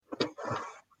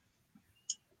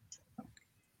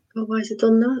Oh, why is it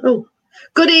done that? Oh,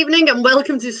 good evening and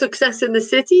welcome to Success in the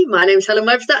City. My name's Helen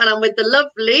Webster and I'm with the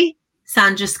lovely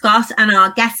Sandra Scott, and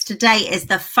our guest today is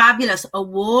the fabulous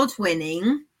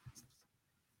award-winning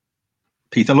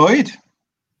Peter Lloyd.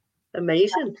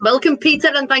 Amazing. Welcome, Peter,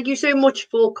 and thank you so much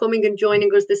for coming and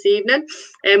joining us this evening.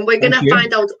 We're going to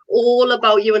find out all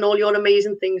about you and all your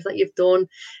amazing things that you've done.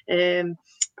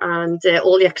 And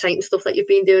all the exciting stuff that you've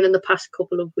been doing in the past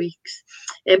couple of weeks.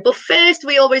 But first,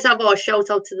 we always have our shout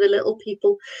out to the little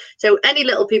people. So any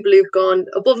little people who've gone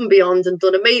above and beyond and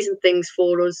done amazing things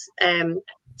for us.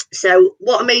 So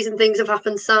what amazing things have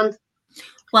happened, San?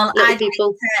 Well, I'd like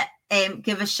to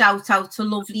give a shout out to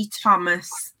lovely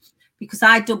Thomas, because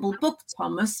I double booked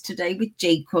Thomas today with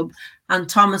Jacob, and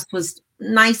Thomas was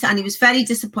nice and he was very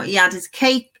disappointed. He had his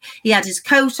cake, he had his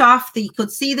coat off, you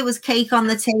could see there was cake on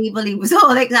the table. He was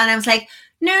all excited. I was like,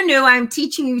 no, I'm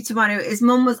teaching you tomorrow. His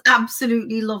mum was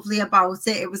absolutely lovely about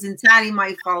it. It was entirely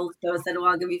my fault. So I said,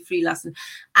 I'll give you a free lesson.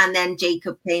 And then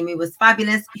Jacob came, he was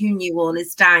fabulous, who knew all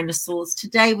his dinosaurs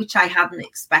today, which I hadn't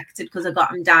expected because I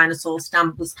got him dinosaur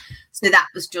stamps. So that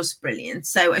was just brilliant.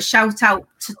 So a shout out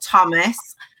to Thomas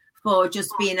for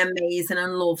just being amazing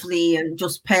and lovely and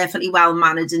just perfectly well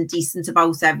mannered and decent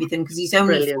about everything, because he's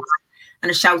only brilliant. And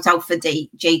a shout out for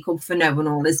Jacob for knowing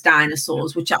all his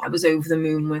dinosaurs, which I was over the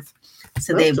moon with.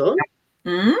 So they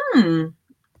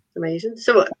amazing.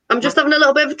 So I'm just having a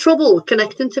little bit of trouble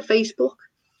connecting to Facebook.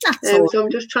 So I'm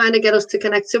just trying to get us to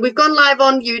connect. So we've gone live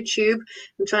on YouTube.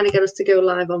 I'm trying to get us to go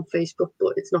live on Facebook,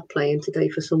 but it's not playing today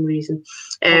for some reason.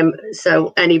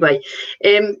 So anyway,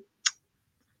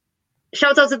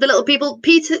 shout out to the little people.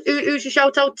 Peter, who's your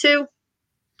shout out to?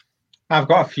 I've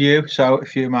got a few. So a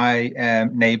few of my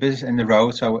neighbours in the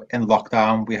road. So in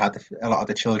lockdown, we had a lot of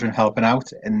the children helping out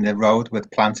in the road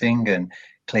with planting and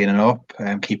cleaning up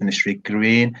and keeping the street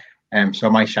green. So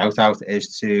my shout out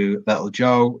is to little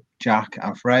Joe, Jack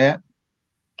and Freya.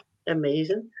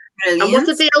 Amazing. Brilliant. And what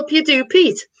did they help you do,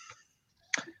 Pete?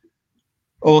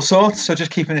 All sorts. So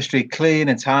just keeping the street clean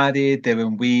and tidy,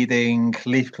 doing weeding,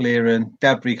 leaf clearing,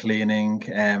 debris cleaning,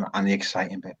 and the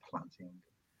exciting bit, planting.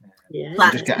 Yeah,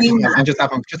 and just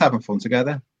having fun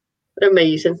together.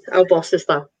 Amazing. How boss is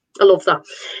that? I love that.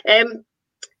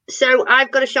 So I've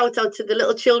got a shout out to the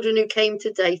little children who came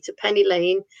today to Penny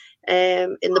Lane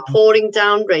in the pouring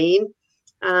down rain,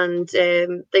 and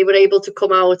they were able to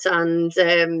come out, and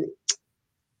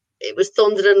it was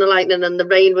thunder and the lightning and the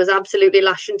rain was absolutely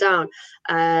lashing down,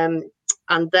 and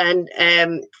then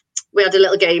we had a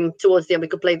little game towards the end. We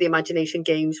could play the imagination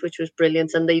games, which was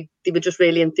brilliant. And they were just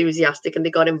really enthusiastic and they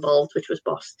got involved, which was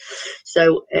boss.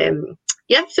 So,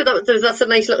 so that's a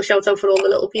nice little shout out for all the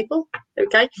little people.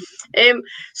 Okay.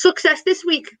 Success this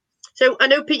week. So I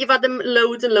know, Pete, you've had them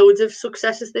loads and loads of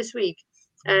successes this week.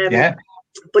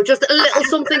 But just a little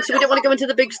something. So we don't want to go into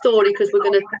the big story because we're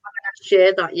going to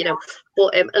share that,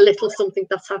 but a little something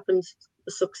that's happened,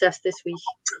 a success this week.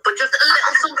 But just a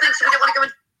little something. So we don't want to go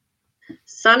into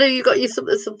Sandra, you got you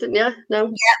something? Yeah, no.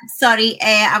 Yeah, sorry.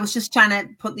 I was just trying to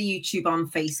put the YouTube on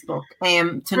Facebook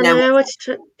to know. No,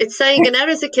 it's saying an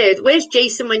error's occurred. Where's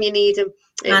Jason when you need him?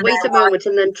 Wait a moment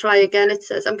and then try again. It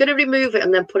says I'm going to remove it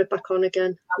and then put it back on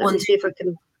again. Let me see if I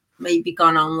can. Maybe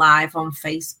gone on live on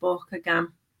Facebook again.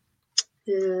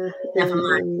 Yeah. Never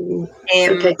mind.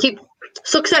 Okay, keep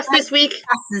success this week.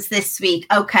 Successes this week.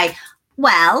 Okay.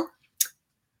 Well.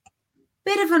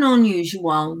 Bit of an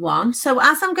unusual one. So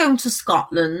as I'm going to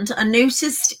Scotland, I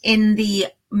noticed in the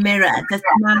mirror that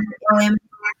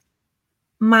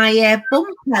my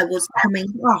bumper was coming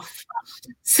off.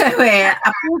 So I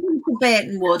pulled into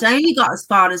Burton Wood. I only got as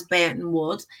far as Burton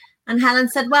Wood. And Helen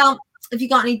said, well, have you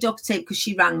got any duct tape? Because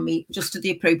she rang me just at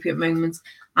the appropriate moment.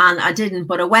 And I didn't,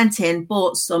 but I went in,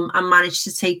 bought some and managed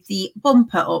to tape the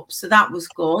bumper up. So that was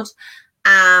good.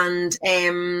 And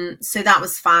so that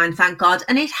was fine, thank God.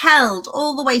 And it held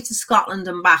all the way to Scotland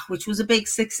and back, which was a big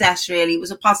success, really. It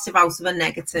was a positive out of a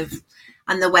negative.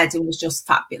 And the wedding was just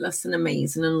fabulous and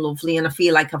amazing and lovely. And I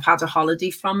feel like I've had a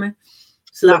holiday from it.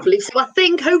 So lovely. So I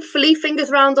think hopefully, fingers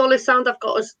around all this sound, I've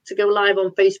got us to go live on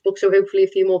Facebook. So hopefully a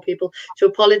few more people. So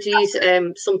apologies,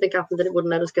 something happened that it wouldn't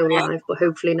let us go live, but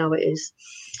hopefully now it is.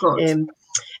 Good.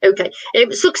 Okay.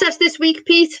 Success this week,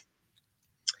 Pete.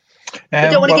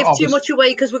 I don't want to give too much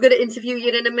away because we're going to interview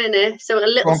you in a minute. So a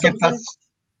little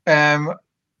something.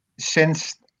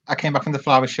 Since I came back from the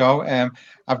flower show,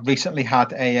 I've recently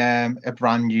had a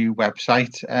brand new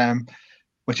website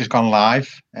which has gone live,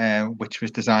 which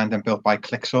was designed and built by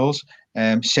ClickSouls.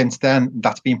 Since then,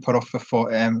 that's been put up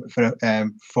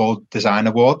for design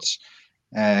awards.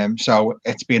 So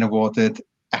it's been awarded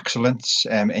excellence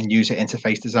in user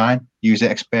interface design, user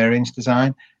experience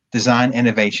design, design,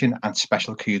 innovation, and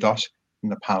special kudos from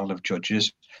the panel of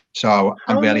judges. So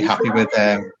I'm really happy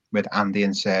with Andy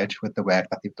and Serge with the work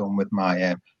that they've done with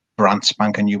my brand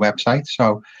spanking new website.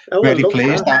 So really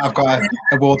pleased that I've got an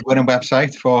award-winning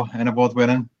website for an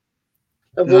award-winning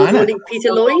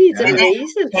Peter Lloyd.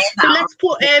 Amazing. So let's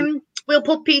put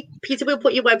Peter, we'll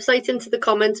put your website into the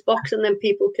comments box, and then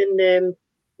people can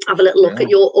have a little look at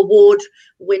your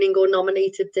award-winning or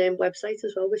nominated website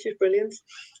as well, which is brilliant.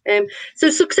 So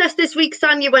success this week,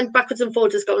 San, you went backwards and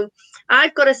forwards to Scotland.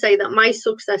 I've got to say that my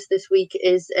success this week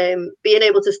is being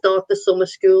able to start the summer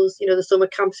schools, the summer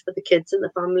camps for the kids and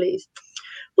the families.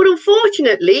 But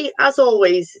unfortunately, as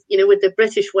always, with the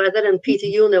British weather, and Peter,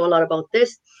 you'll know a lot about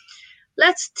this,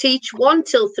 let's teach 1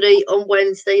 till 3 on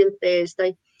Wednesday and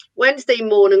Thursday. Wednesday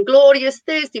morning glorious,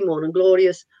 Thursday morning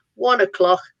glorious, 1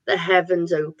 o'clock, the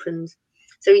heavens opened.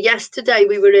 So yesterday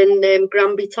we were in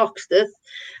Granby Toxteth,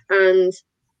 and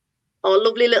our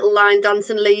lovely little line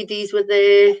dancing ladies were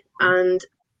there, and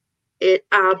it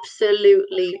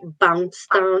absolutely bounced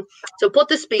down. So I put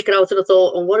the speaker out, and I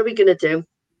thought, what are we going to do?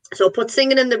 So I put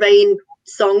Singing in the Rain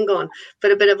song on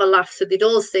for a bit of a laugh, so they'd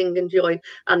all sing and join.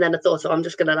 And then I thought, I'm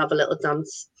just going to have a little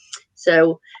dance.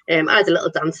 So I had a little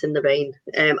dance in the rain.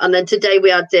 And then today we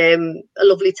had a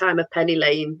lovely time at Penny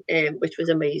Lane, which was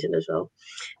amazing as well.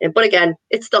 But again,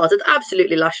 it started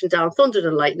absolutely lashing down, thunder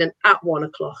and lightning at 1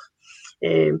 o'clock.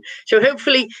 So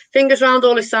hopefully, fingers round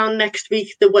all the sound, next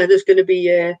week the weather's going to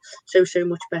be so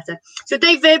much better. So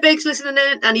Dave Verbeek's listening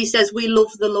in, and he says we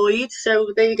love the Lloyd.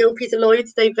 So there you go, Peter Lloyd,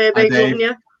 Dave Verbeek loving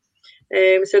you.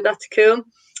 So that's cool.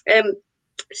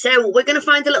 So we're going to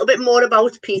find a little bit more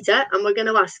about Peter, and we're going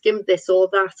to ask him this or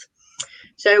that.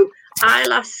 So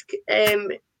I'll ask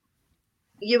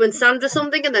you and Sandra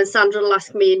something, and then Sandra will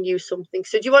ask me and you something.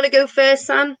 So do you want to go first,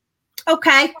 Sam?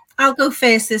 Okay, I'll go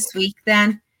first this week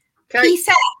then. Okay.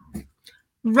 Peter,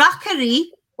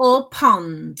 rockery or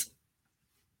pond?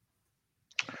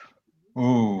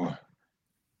 Ooh,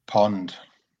 pond.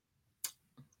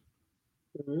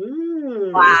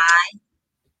 Why?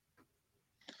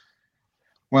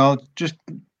 Well, just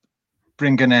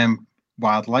bringing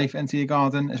wildlife into your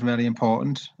garden is really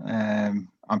important. And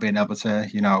being able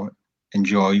to,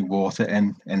 enjoy water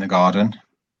in the garden.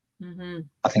 Mm-hmm.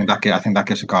 I think that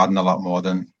gives a garden a lot more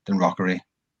than rockery,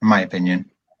 in my opinion.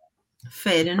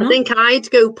 Fair enough. I think I'd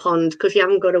go pond because you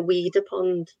haven't got to weed a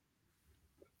pond.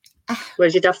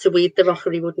 Whereas you'd have to weed the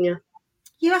rockery, wouldn't you?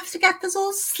 You have to get there's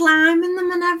all slime in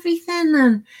them and everything,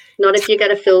 and not if you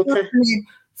get a filter.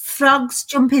 Frogs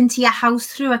jump into your house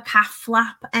through a calf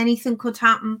flap. Anything could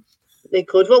happen. They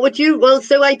could. What would you? Well,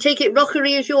 so I take it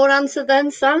rockery is your answer then,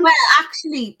 Sam? Well,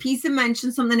 actually, Peter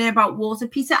mentioned something there about water.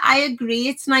 Peter, I agree.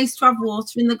 It's nice to have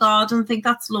water in the garden. I think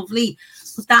that's lovely.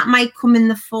 But that might come in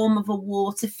the form of a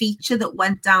water feature that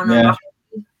went down a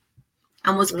rockery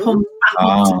and was pumped back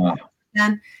up.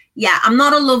 Then, I'm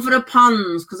not a lover of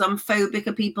ponds because I'm phobic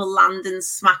of people landing,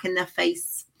 smacking their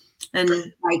face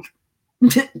and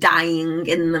dying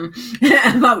in them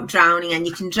about drowning. And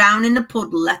you can drown in a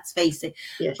puddle, let's face it.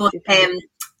 Yes, but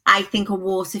I think a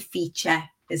water feature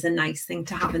is a nice thing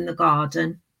to have in the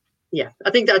garden. Yeah,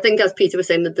 I think as Peter was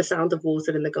saying, that the sound of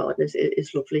water in the garden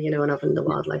is lovely, and having the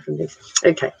wildlife and things.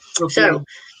 Okay, lovely. So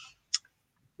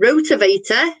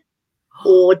rotavator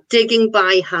or digging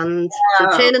by hand.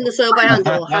 So turning the soil by hand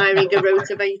or hiring a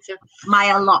rotavator. My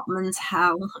allotment's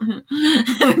hell.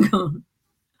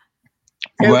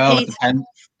 Well,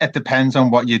 it depends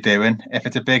on what you're doing. If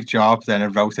it's a big job, then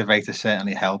a rotavator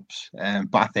certainly helps. But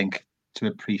I think to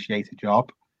appreciate a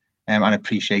job and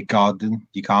appreciate gardening,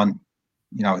 you can't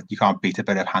beat a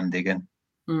bit of hand digging.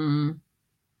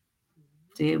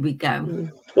 There we go.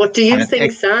 What do you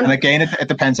think, Sam? And again, it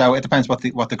depends what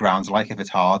the ground's like. If it's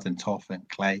hard and tough and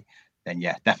clay, then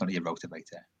definitely a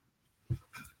rotavator.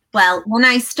 Well, when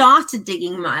I started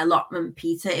digging my allotment,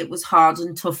 Peter, it was hard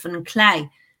and tough and clay.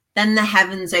 Then the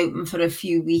heavens opened for a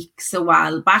few weeks a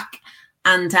while back,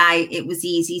 and it was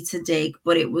easy to dig,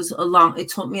 but it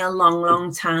took me a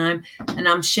long time. And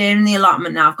I'm sharing the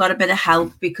allotment now. I've got a bit of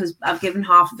help because I've given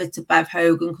half of it to Bev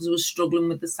Hogan because I was struggling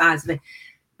with the size of it.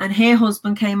 And her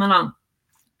husband came along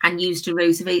and used a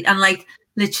rotavator, and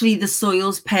literally the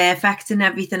soil's perfect and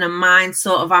everything. And mine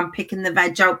I'm picking the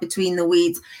veg out between the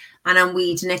weeds and I'm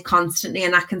weeding it constantly,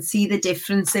 and I can see the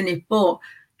difference in it. But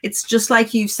it's just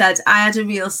like you said, I had a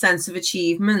real sense of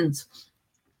achievement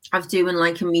of doing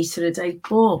a metre a day.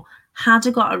 But had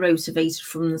I got a rotavator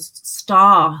from the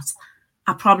start,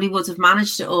 I probably would have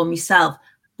managed it all myself,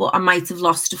 but I might have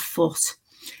lost a foot.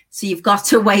 So you've got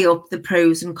to weigh up the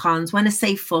pros and cons. When I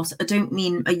say foot, I don't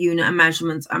mean a unit of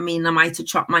measurement. I mean, I might have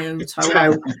chopped my own toe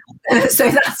off.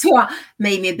 So that's what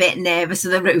made me a bit nervous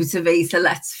of the rotavator,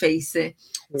 let's face it.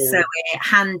 Yeah. So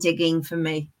hand digging for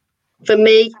me. For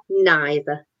me,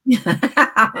 neither. We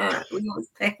always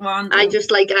pick one. I just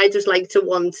like to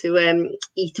want to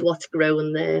eat what's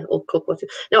grown there or cook what.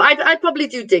 No, I'd probably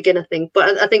do digging, I think.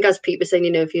 But I think as Pete was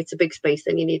saying, if it's a big space,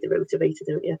 then you need the rotavator,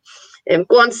 don't you?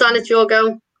 Go on, San, it's your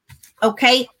go.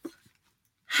 Okay.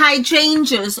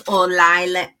 Hydrangeas or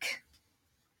lilac?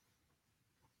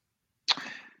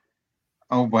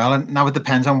 Oh, well, now it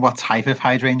depends on what type of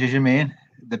hydrangeas you mean.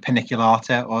 The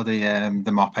paniculata or the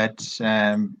mopeds.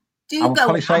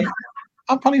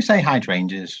 I'll probably say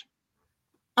hydrangeas.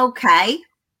 Okay.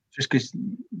 Just because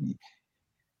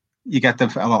you get them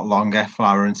for a lot longer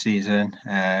flowering season.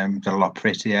 They're a lot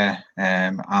prettier,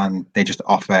 and they just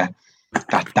offer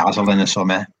that dazzle in the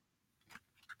summer.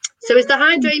 So is the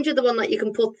hydrangea the one that you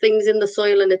can put things in the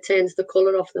soil and it turns the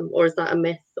colour off them, or is that a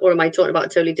myth? Or am I talking about a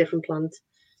totally different plant?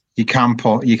 You can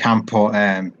put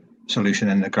solution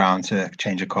in the ground to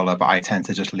change the colour, but I tend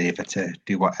to just leave it to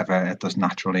do whatever it does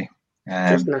naturally.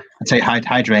 I'd say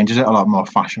hydrangeas are a lot more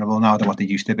fashionable now than what they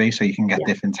used to be, so you can get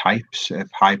different types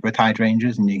of hybrid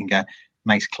hydrangeas, and you can get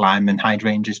nice climbing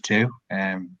hydrangeas too,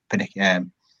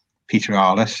 Peter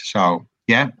Lloyd. So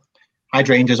yeah,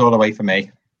 hydrangeas all the way for me.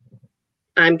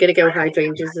 I'm going to go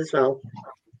hydrangeas as well.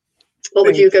 What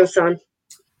would you go, San?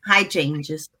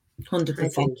 Hydrangeas,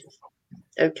 100%.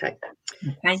 Okay.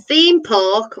 Theme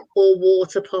park or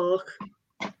water park?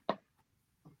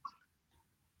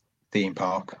 Theme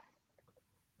park.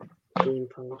 Theme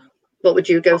park. What would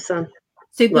you go, Sam?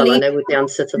 So I know the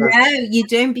answer to that. No, you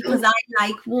don't, because I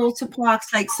like water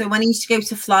parks. Like, so when I used to go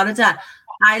to Florida,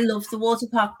 I loved the water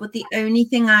park, but the only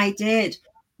thing I did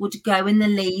would go in the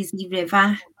lazy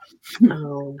river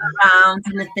around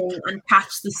and the thing and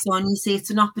catch the sun. You see, it's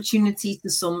an opportunity to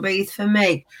sunbathe for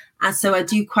me, and so I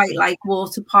do quite like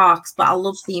water parks, but I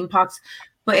love theme parks.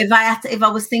 But if I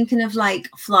was thinking of like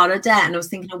Florida and I was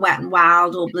thinking of Wet and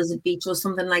Wild or Blizzard Beach or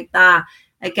something like that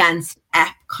against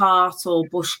Epcot or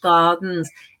Busch Gardens,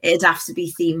 it'd have to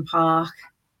be theme park.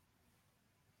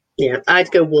 Yeah, I'd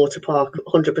go water park,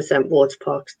 100% water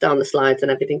parks, down the slides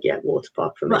and everything. Yeah, water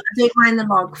park for me. But I don't mind the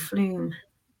log flume.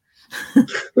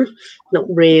 Not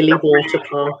really water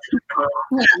park.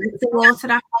 Yeah, it's a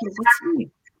water activity.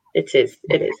 It is.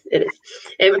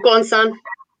 Go on, Sam.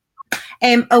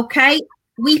 Okay.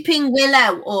 Weeping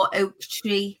willow or oak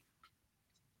tree?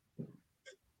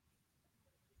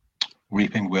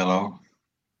 Weeping willow.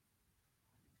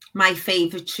 My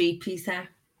favourite tree, Peter.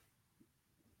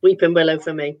 Weeping willow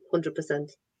for me, 100%.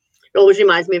 It always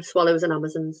reminds me of swallows and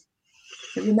Amazons.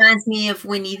 It reminds me of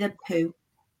Winnie the Pooh.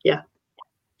 Yeah.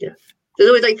 There's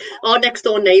always like our next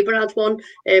door neighbour had one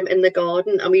in the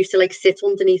garden, and we used to like sit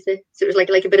underneath it. So it was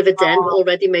like a bit of a den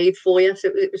already made for you. So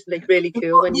it was like really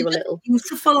cool when you were little.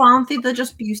 Beautiful, aren't they? They're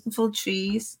just beautiful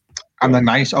trees. And they're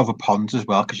nice over ponds as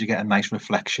well, because you get a nice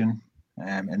reflection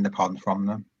in the pond from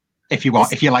them. If you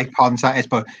like ponds, that is,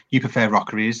 but you prefer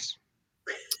rockeries.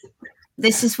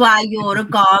 This is why you're a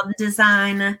garden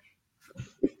designer.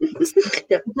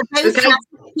 Yeah. Okay.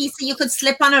 You could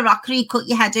slip on a rockery, cut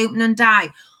your head open and die,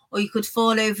 or you could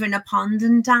fall over in a pond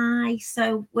and die.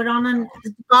 So we're on and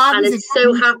it's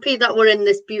so happy that we're in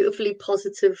this beautifully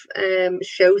positive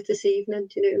show this evening.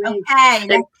 Do you know what I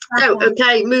mean?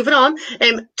 Okay, moving on.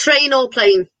 Train or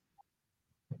plane?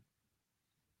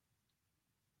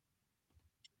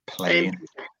 Plane.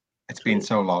 It's been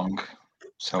so long.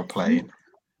 So plane.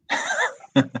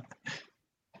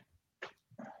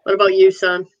 What about you,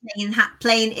 Sam?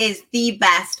 Plane is the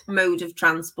best mode of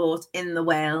transport in the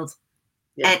world.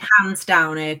 Yeah. Hands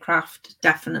down, aircraft,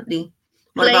 definitely.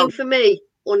 Plane for me,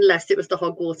 unless it was the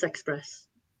Hogwarts Express.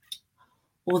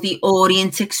 Or the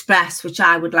Orient Express, which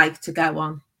I would like to go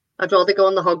on. I'd rather go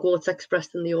on the Hogwarts Express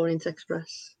than the Orient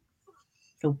Express.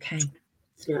 Okay.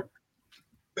 Yeah.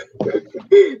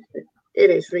 It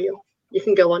is real. You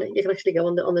can go on it. You can actually go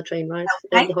on the train ride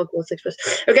on the Hogwarts Express.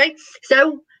 Okay,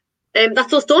 so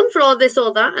that's us done for all this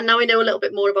or that, and now we know a little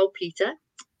bit more about Peter.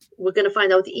 We're going to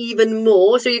find out even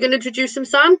more. So you're going to introduce him,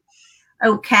 Sam?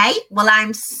 Okay. Well,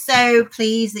 I'm so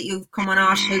pleased that you've come on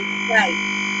our show today.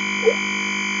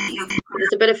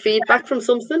 There's a bit of feedback from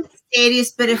something.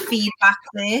 Serious bit of feedback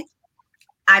there.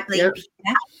 I blame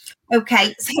Peter.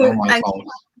 Okay. So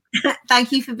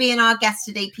thank you for being our guest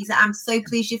today, Peter. I'm so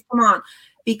pleased you've come on,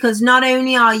 because not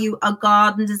only are you a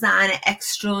garden designer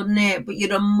extraordinaire, but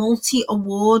you're a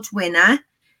multi-award winner.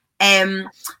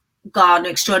 garden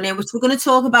extraordinaire, which we're going to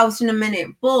talk about in a minute.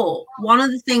 But one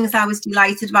of the things I was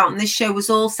delighted about, and this show was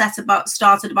all started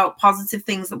about positive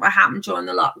things that were happening during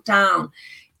the lockdown,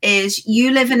 is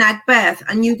you live in Egbert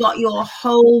and you got your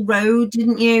whole road,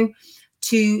 didn't you,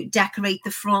 to decorate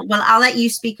the front. Well, I'll let you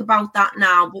speak about that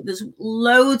now, but there's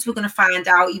loads we're going to find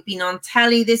out. You've been on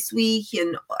telly this week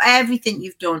and everything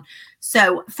you've done.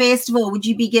 So first of all, would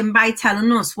you begin by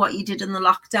telling us what you did in the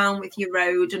lockdown with your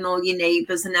road and all your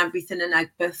neighbours and everything in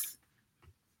Egbert?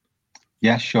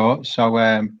 Yeah, sure.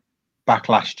 So back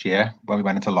last year when we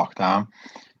went into lockdown,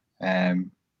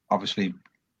 obviously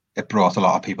it brought a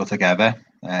lot of people together.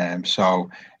 So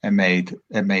it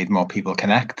made more people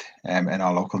connect in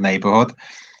our local neighbourhood.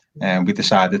 We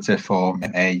decided to form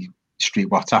a street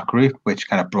WhatsApp group, which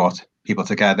kind of brought people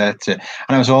together and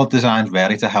it was all designed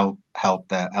really to help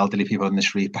the elderly people in the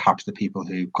street, perhaps the people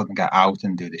who couldn't get out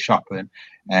and do the shopping,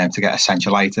 to get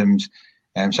essential items.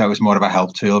 So it was more of a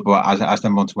help tool, but as the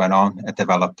months went on, it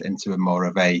developed into more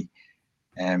of a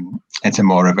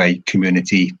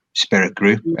community spirit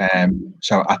group.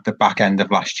 So at the back end of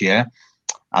last year,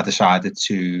 I decided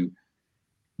to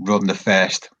run the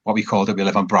first, what we called it, we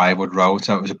live on Briarwood Road,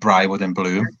 so it was a Briarwood in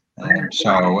Bloom.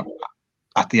 So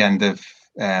at the end of,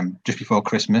 just before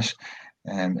Christmas,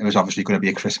 it was obviously going to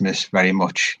be a Christmas very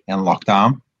much in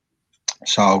lockdown.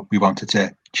 So we wanted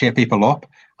to cheer people up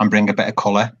and bring a bit of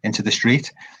colour into the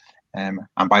street. And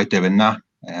by doing that,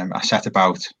 I set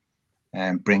about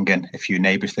bringing a few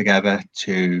neighbours together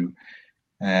to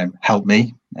help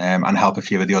me and help a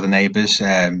few of the other neighbours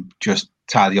just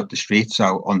tidy up the street.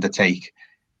 So undertake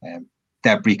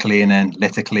debris cleaning,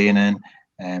 litter cleaning,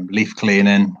 leaf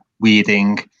cleaning,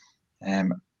 weeding,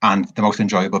 and the most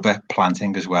enjoyable bit,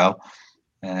 planting as well.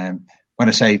 When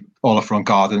I say all the front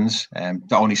gardens,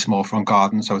 they're only small front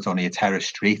gardens, so it's only a terrace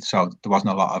street. So there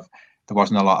wasn't a lot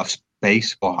of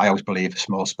space, but I always believe a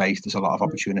small space, there's a lot of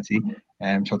opportunity.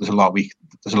 So there's a lot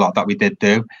that we did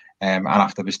do, and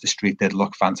afterwards the street did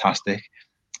look fantastic.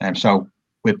 So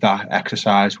with that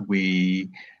exercise, we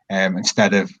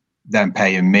instead of them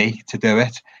paying me to do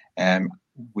it,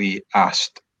 we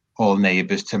asked all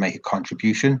neighbours to make a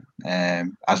contribution,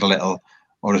 as little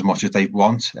or as much as they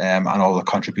want, and all the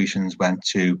contributions went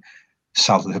to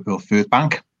South Liverpool Food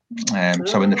Bank.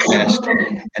 So in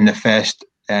the first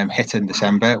hit in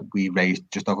December, we raised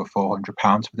just over £400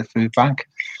 for the food bank,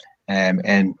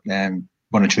 in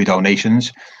monetary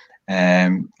donations.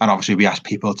 And obviously we asked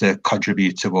people to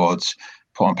contribute towards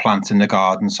putting plants in the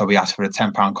garden. So we asked for a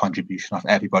 £10 contribution off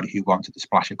everybody who wanted to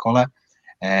splash of colour,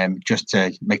 just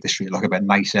to make the street look a bit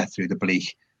nicer through the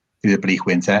bleak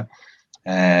winter.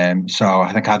 So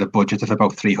I think I had a budget of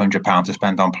about £300 to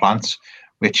spend on plants,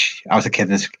 which I was a kid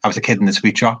in the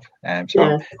sweet shop.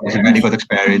 So it was a very good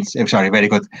experience. It was very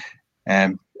good.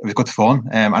 It was good fun,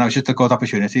 and it was just a good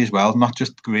opportunity as well, not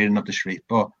just greening up the street,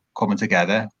 but coming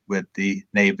together with the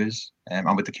neighbours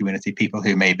and with the community, people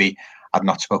who maybe I'd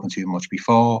not spoken to much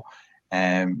before,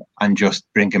 and just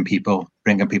bringing people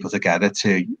together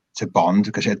to bond,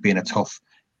 because it had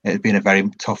been a very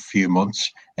tough few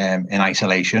months in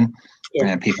isolation,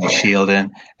 and people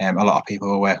shielding. A lot of people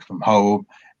were working from home,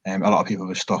 a lot of people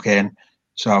were stuck in.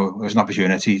 So it was an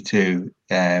opportunity to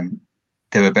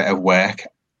do a bit of work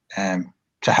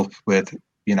to help with,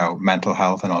 mental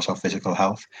health and also physical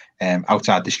health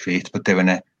outside the street, but doing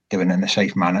it in a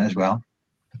safe manner as well.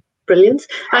 Brilliant.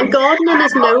 And gardening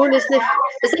is known, isn't it?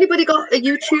 Has anybody got a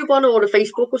YouTube on or a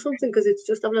Facebook or something? Because it's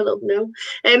just having a little no.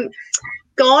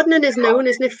 Gardening is known,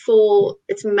 isn't it, for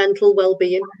its mental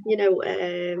well-being,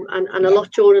 and a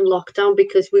lot during lockdown,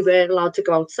 because we weren't allowed to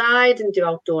go outside and do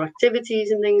outdoor activities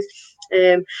and things.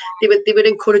 They were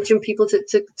encouraging people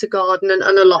to garden and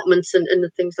allotments and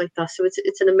things like that. So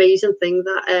it's an amazing thing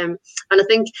that, and I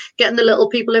think getting the little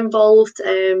people involved,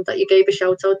 that you gave a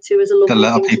shout out to, is a lovely thing. The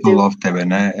little people loved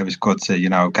doing it. It was good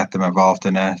to get them involved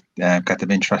in it, get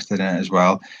them interested in it as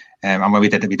well. And when we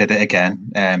did it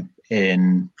again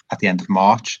at the end of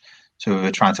March. So we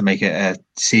were trying to make it a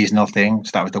seasonal thing.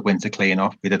 So that was the winter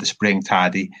clean-up. We did the spring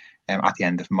tidy at the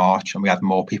end of March, and we had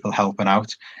more people helping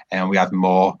out, and we had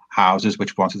more houses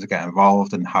which wanted to get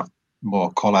involved and have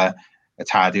more colour,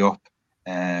 tidy up.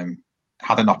 Had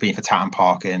it not been for Tatton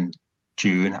Park in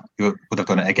June, we would have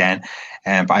done it again.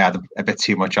 But I had a bit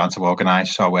too much on to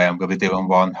organise, so we'll be doing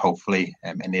one hopefully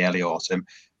in the early autumn,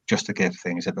 just to give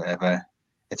things a bit of a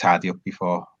tidy up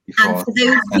before. And for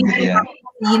those people,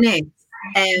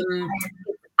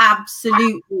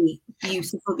 absolutely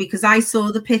beautiful, because I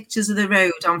saw the pictures of the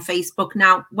road on Facebook.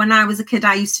 Now, when I was a kid,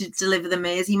 I used to deliver the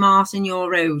Mersey Mart in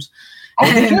your road.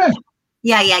 Oh, did you?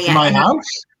 Yeah. To my house?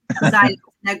 Because I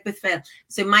Negbithville.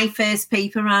 So my first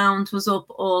paper round was up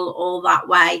all that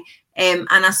way. And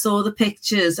I saw the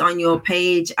pictures on your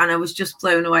page and I was just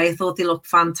blown away. I thought they looked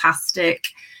fantastic.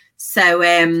 So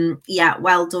yeah,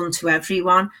 well done to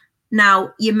everyone.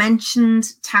 Now, you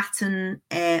mentioned Tatton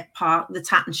Park, the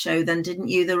Tatton show then, didn't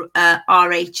you? The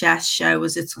RHS show,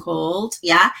 as it's called.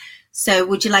 Yeah. So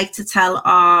would you like to tell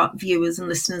our viewers and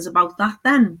listeners about that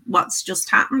then? What's just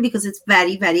happened? Because it's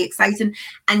very, very exciting.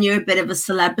 And you're a bit of a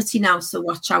celebrity now, so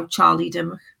watch out, Charlie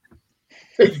Dimmock.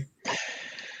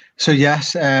 So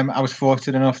yes, I was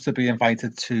fortunate enough to be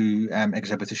invited to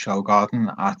exhibit a show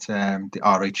garden at the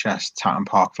RHS Tatton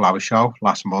Park Flower Show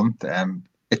last month.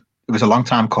 It was a long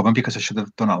time coming because I should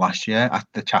have done it last year at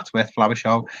the Chatsworth Flower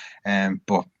Show,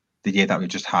 but the year that we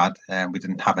just had, we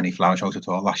didn't have any flower shows at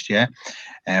all last year.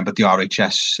 But the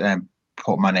RHS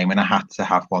put my name in a hat to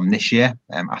have one this year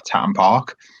at Tatton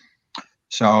Park.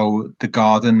 So the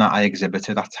garden that I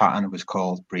exhibited at Tatton was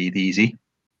called Breathe Easy.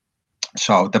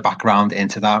 So the background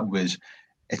into that was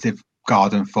it's a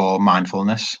garden for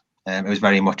mindfulness. It was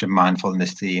very much a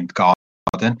mindfulness themed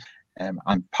garden.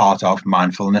 And part of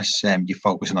mindfulness, you're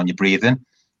focusing on your breathing.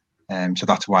 So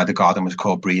that's why the garden was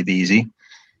called Breathe Easy.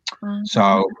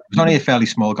 So it was only a fairly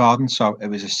small garden. So it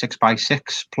was a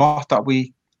 6x6 plot that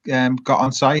we got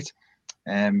on site.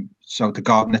 So the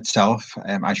garden itself,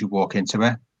 as you walk into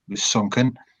it, was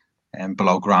sunken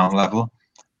below ground level.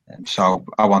 So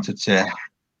I wanted to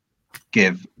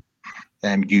give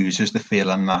users the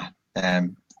feeling that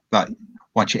that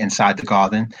once you're inside the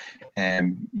garden,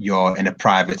 you're in a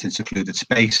private and secluded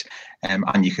space,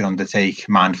 and you can undertake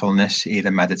mindfulness, either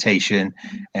meditation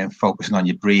and focusing on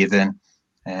your breathing.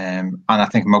 And I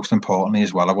think most importantly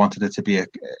as well, I wanted it to be a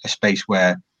space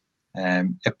where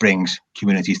it brings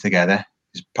communities together.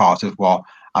 It's part of what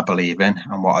I believe in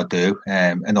and what I do,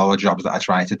 and all the jobs that I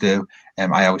try to do.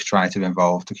 I always try to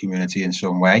involve the community in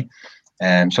some way.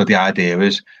 So the idea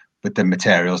is, with the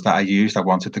materials that I used, I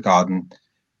wanted the garden,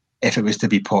 if it was to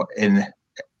be put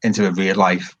into a real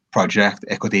life project,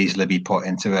 it could easily be put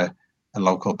into a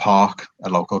local park, a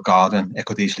local garden. It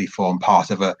could easily form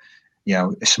part of a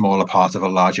smaller part of a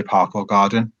larger park or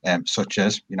garden, such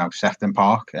as, Sefton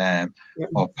Park,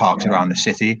 or parks around the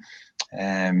city,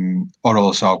 or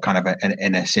also kind of an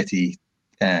inner city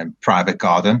private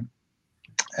garden.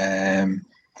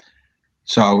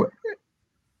 So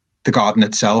the garden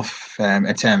itself,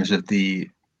 in terms of the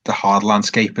hard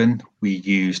landscaping, we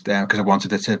used, because I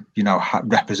wanted it to,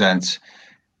 represent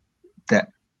the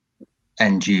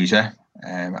end user,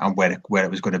 and where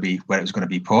it was going to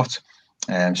be put.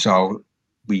 So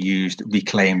we used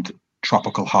reclaimed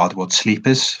tropical hardwood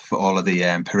sleepers for all of the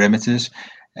perimeters.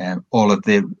 All of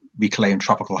the reclaimed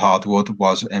tropical hardwood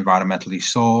was environmentally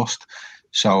sourced.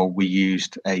 So we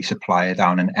used a supplier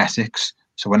down in Essex.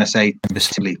 So when I say the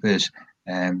sleepers,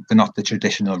 they're not the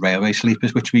traditional railway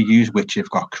sleepers which we use, which have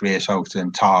got creosote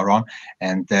and tar on,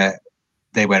 and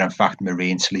they were in fact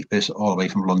marine sleepers all the way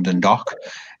from London Dock.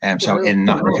 So in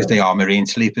that, because they are marine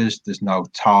sleepers, there's no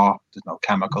tar, there's no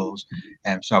chemicals,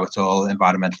 so it's all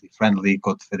environmentally friendly,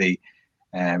 good for the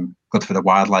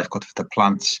wildlife, good for the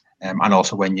plants, and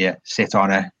also when you sit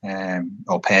on it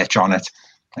or perch on it,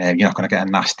 you're not going to get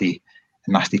a nasty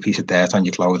piece of dirt on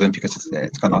your clothing, because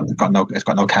it's got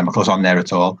no chemicals on there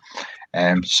at all.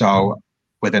 So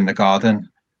within the garden,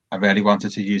 I really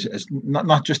wanted to use it as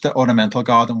not just an ornamental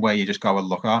garden where you just go and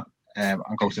look at and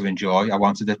go to enjoy. I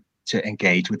wanted it to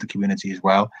engage with the community as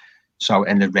well. So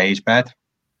in the raised bed,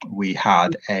 we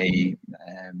had a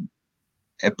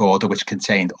border which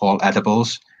contained all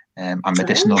edibles and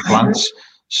medicinal plants.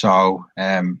 So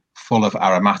full of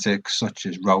aromatics such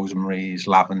as rosemaries,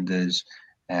 lavenders,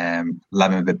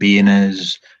 lemon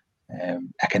verbenas,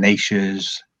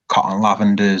 echinaceas, cotton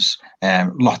lavenders,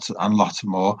 lots and lots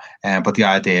more. But the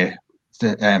idea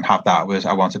to have that was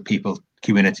I wanted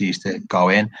communities to go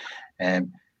in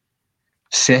and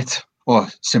sit or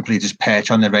simply just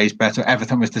perch on the raised bed. So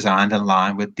everything was designed in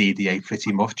line with DDA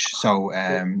pretty much. So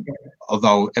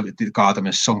although the garden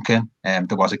was sunken, there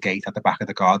was a gate at the back of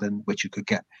the garden which you could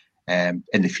get. In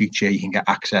the future, you can get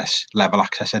level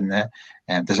access in there,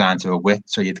 designed to a width,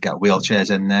 so you'd get wheelchairs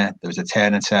in there. There was a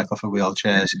turning circle for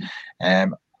wheelchairs,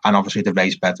 and obviously the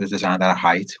raised bed was designed at a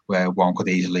height where one could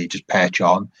easily just perch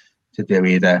on to do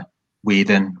either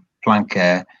weeding, plant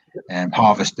care,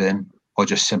 harvesting, or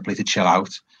just simply to chill out.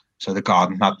 So the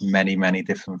garden had many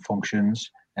different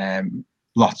functions,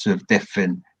 lots of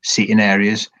different seating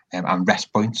areas and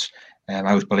rest points. I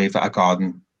always believe that a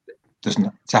garden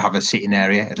to have a seating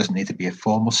area, it doesn't need to be a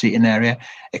formal seating area.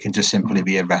 It can just simply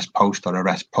be a rest post or a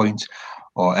rest point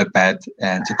or a bed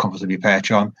to comfortably perch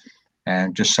on.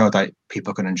 just so that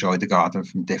people can enjoy the garden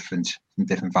from different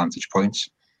vantage points.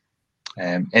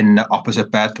 In the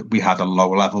opposite bed, we had a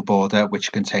low-level border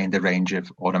which contained a range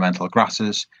of ornamental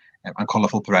grasses and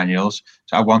colourful perennials.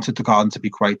 So I wanted the garden to be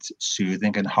quite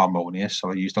soothing and harmonious. So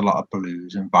I used a lot of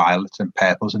blues and violets and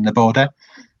purples in the border.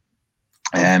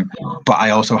 But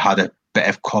I also had a bit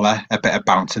of colour, a bit of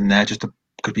bounce in there, just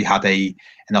because we had in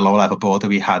the low-level border,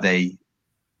 we had a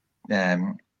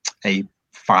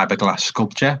fiberglass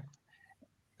sculpture,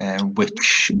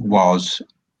 which was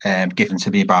given to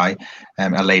me by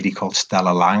a lady called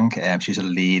Stella Lang. She's a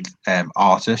lead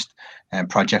artist,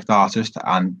 project artist,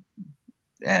 and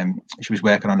she was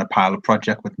working on a pilot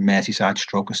project with Merseyside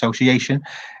Stroke Association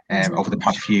over the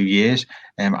past few years,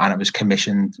 and it was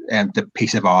commissioned. The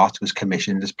piece of art was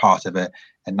commissioned as part of a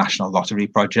national lottery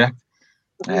project.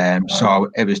 So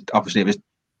it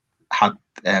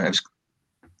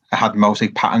had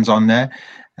mosaic patterns on there.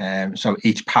 So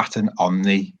each pattern on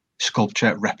the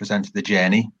sculpture represented the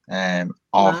journey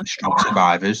of stroke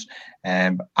survivors,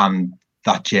 and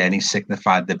that journey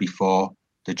signified the before,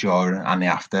 the during, and the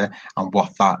after, and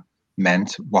what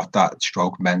that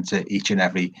stroke meant to each and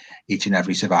every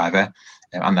survivor.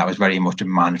 And that was very much a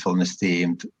mindfulness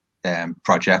themed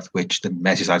project which the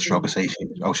Merseyside Stroke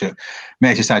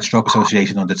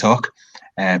Association undertook,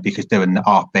 because doing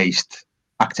art-based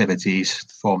activities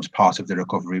forms part of the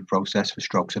recovery process for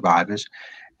stroke survivors.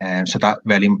 So that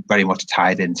very, very much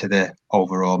tied into the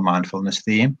overall mindfulness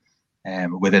theme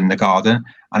within the garden,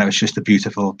 and it was just a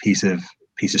beautiful piece of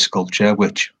sculpture,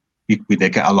 which we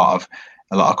did get a lot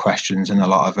of questions and a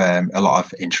lot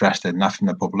of interest in that from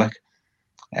the public.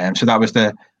 So that was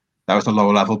the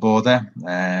lower level border.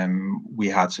 We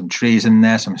had some trees in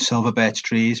there, some silver birch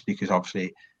trees, because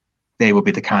obviously they would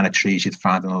be the kind of trees you'd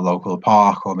find in a local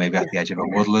park or maybe at the edge of a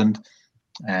woodland.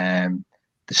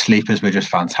 The sleepers were just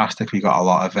fantastic. We got a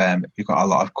lot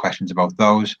of questions about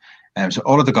those. So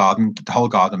all of the whole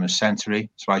garden was sensory.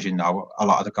 So as you know, a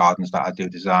lot of the gardens that I do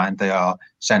design, they are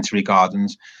sensory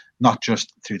gardens, not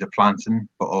just through the planting,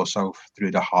 but also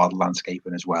through the hard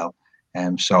landscaping as well.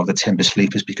 So the timber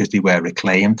sleepers, because they were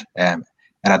reclaimed, it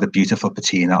had a beautiful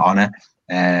patina on it,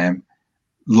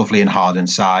 lovely and hard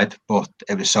inside, but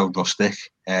it was so rustic,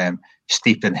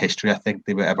 steeped in history. I think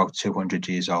they were about 200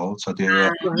 years old. So they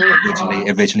were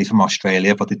originally from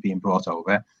Australia, but they'd been brought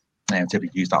over to be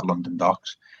used at London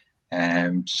docks.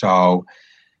 So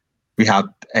we had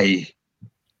a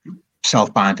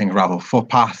self-binding gravel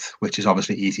footpath, which is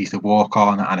obviously easy to walk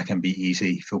on, and it can be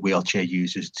easy for wheelchair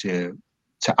users to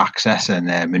access and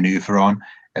maneuver on.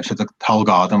 So the whole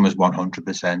garden was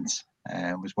 100%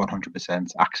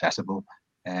 accessible,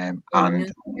 and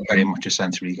very much a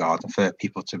sensory garden for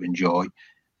people to enjoy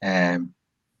and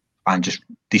just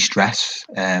de-stress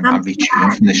and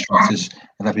retune from the stresses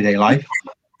of everyday life.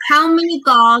 How many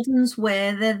gardens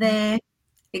were there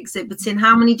exhibiting?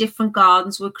 How many different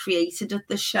gardens were created at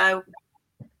the show?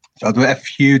 So there were a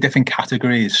few different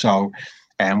categories. So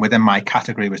within my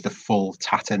category was the full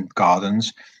Tatton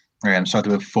gardens. So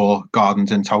there were 4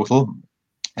 gardens in total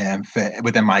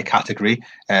within my category.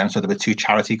 So there were 2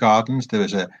 charity gardens. There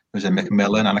was a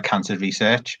Macmillan and a Cancer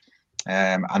Research,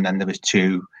 and then there was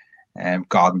 2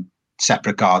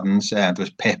 separate gardens. There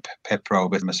was Pip Pro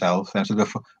with myself. So there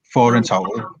were 4 in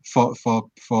total,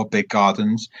 four big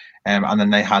gardens, and then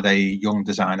they had a young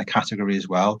designer category as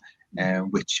well,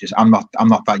 which is I'm not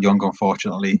that young,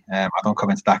 unfortunately. I don't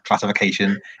come into that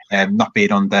classification. Not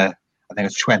being under, I think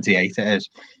it's 28 it is.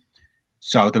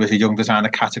 So there was a young designer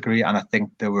category, and I think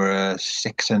there were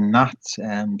 6 in that.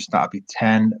 So that'd be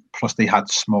 10. Plus they had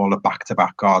smaller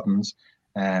back-to-back gardens.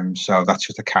 So that's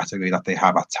just a category that they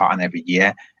have at Tatton every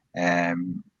year.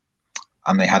 And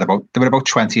there were about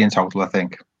 20 in total, I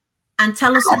think. And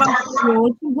tell us about the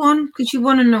award you won, because you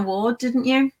won an award, didn't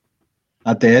you?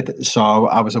 I did. So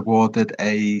I was awarded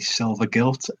a silver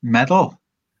gilt medal,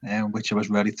 which I was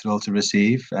really thrilled to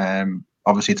receive.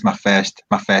 Obviously, it's my first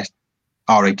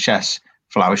RHS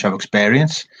flower show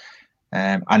experience,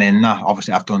 and in that,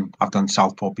 obviously, I've done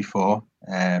Southport before,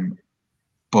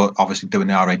 but obviously doing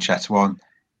the RHS one,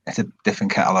 it's a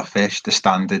different kettle of fish. The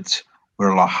standards were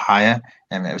a lot higher,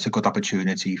 and it was a good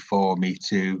opportunity for me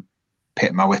to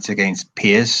pit my wits against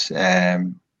peers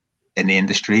in the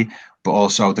industry, but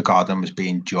also the garden was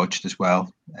being judged as well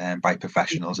by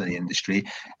professionals in the industry.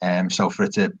 So for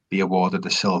it to be awarded the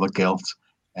silver gilt,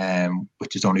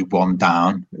 which is only 1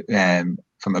 down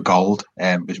from a gold,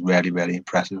 was really, really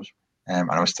impressive,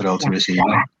 and I was thrilled to receive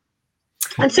it.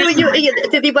 And so,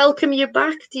 did they welcome you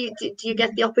back? Do you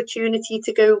get the opportunity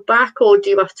to go back, or do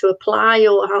you have to apply,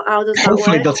 or how does that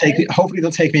hopefully work? Hopefully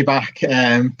they'll take me back.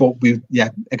 But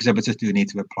exhibitors do need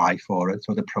to apply for it.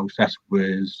 So the process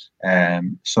was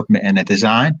submitting a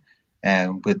design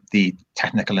with the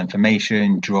technical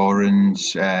information,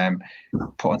 drawings,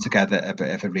 putting together a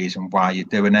bit of a reason why you're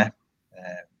doing it.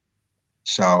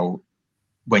 So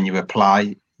when you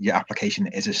apply, your application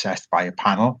is assessed by a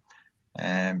panel.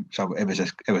 So it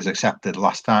was accepted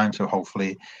last time. So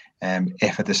hopefully,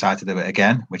 if I decide to do it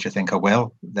again, which I think I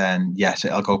will, then yes,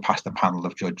 it'll go past the panel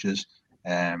of judges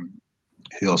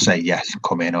who'll say yes,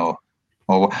 come in, or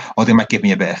they might give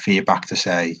me a bit of feedback to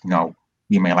say,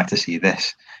 you may like to see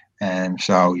this.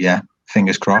 So yeah,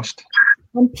 fingers crossed.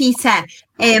 And Peter,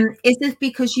 is it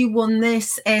because you won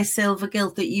this Silver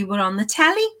Gilt that you were on the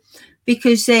telly?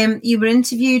 Because you were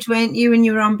interviewed, weren't you? And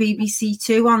you were on BBC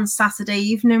Two on Saturday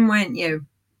evening, weren't you?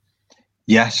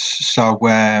 Yes. So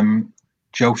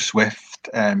Joe Swift,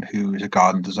 who is a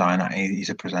garden designer, he's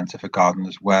a presenter for Garden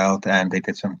as well. They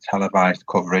did some televised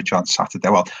coverage on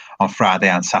on Friday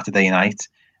and Saturday night.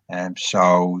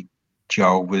 So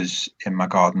Joe was in my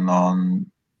garden on,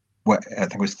 I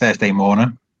think it was Thursday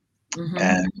morning,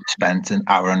 and spent an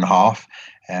hour and a half,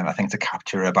 I think, to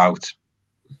capture about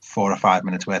 4 or 5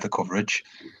 minutes worth of coverage.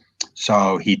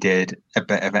 So he did a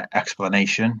bit of an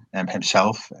explanation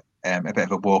himself, a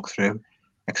bit of a walkthrough,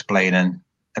 explaining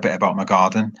a bit about my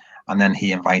garden, and then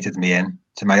he invited me in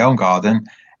to my own garden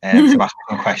to ask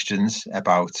some questions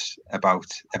about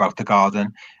the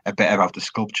garden, a bit about the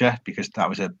sculpture, because that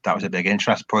was a big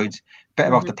interest point, a bit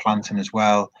about the planting as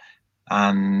well,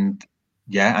 and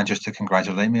just to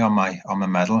congratulate me on my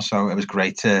medal. So it was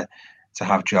great to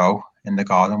have Joe in the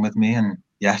garden with me. And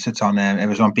yes, it's on. It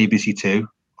was on BBC Two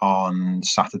on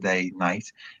Saturday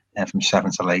night, from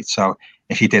 7 till 8. So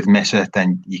if you did miss it,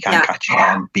 then you can catch it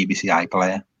on BBC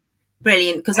iPlayer.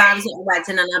 Brilliant, because I was at a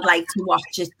wedding and I'd like to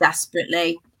watch it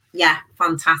desperately. Yeah,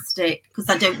 fantastic. Because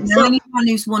I don't know anyone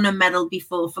who's won a medal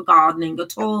before for gardening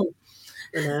at all.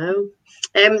 No.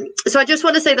 So I just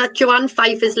want to say that Joanne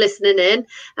Fife is listening in,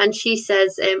 and she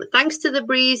says, thanks to the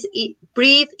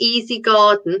Breathe Easy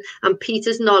Garden and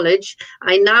Peter's knowledge,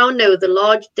 I now know the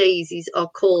large daisies are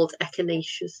called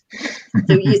echinaceas.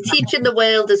 So you're teaching the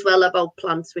world as well about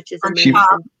plants, which is amazing.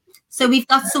 So we've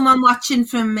got someone watching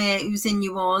from who's in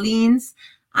New Orleans,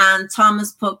 and Tom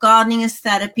has put gardening as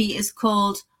therapy is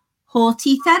called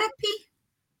hortitherapy.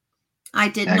 I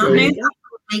did not know that.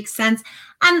 Makes sense.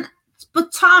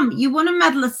 But Tom, you won a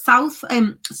medal at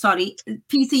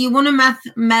Peter, you won a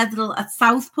medal at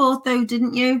Southport, though,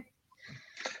 didn't you?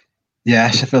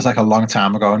 Yes, it feels like a long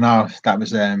time ago now. That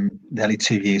was nearly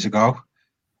 2 years ago.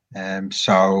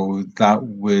 So that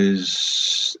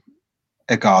was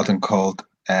a garden called.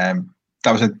 That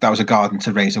was a garden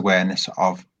to raise awareness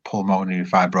of pulmonary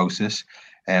fibrosis,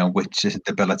 which is a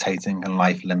debilitating and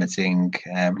life-limiting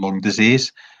lung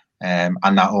disease. And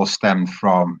that all stemmed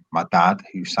from my dad,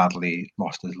 who sadly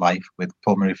lost his life with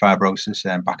pulmonary fibrosis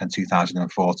back in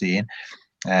 2014.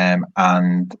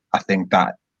 And I think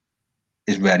that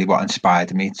is really what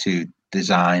inspired me to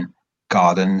design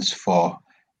gardens for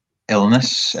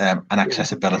illness and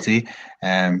accessibility.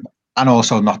 And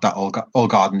also, not that all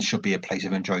gardens should be a place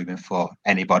of enjoyment for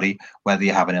anybody, whether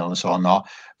you have an illness or not.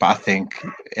 But I think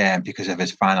because of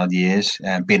his final years,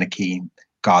 being a keen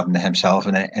gardener himself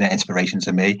and an inspiration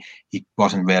to me, he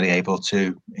wasn't really able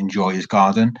to enjoy his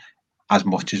garden as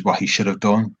much as what he should have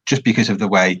done, just because of the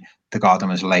way the garden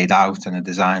was laid out and the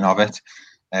design of it.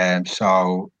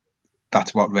 So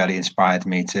that's what really inspired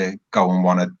me to go and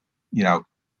want to,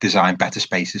 design better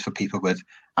spaces for people with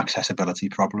accessibility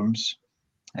problems,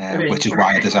 which is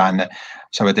why I designed it.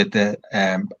 So I did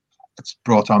it's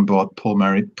brought on board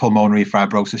Pulmonary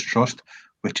Fibrosis Trust,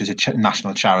 which is a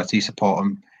national charity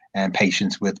supporting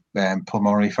patients with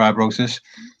pulmonary fibrosis,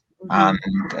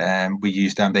 and we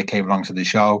used them. They came along to the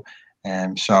show,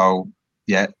 so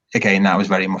again, that was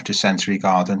very much a sensory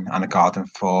garden and a garden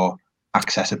for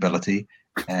accessibility,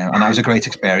 and that was a great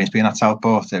experience being at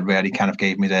Southport. It really kind of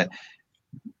gave me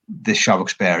the show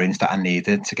experience that I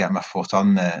needed to get my foot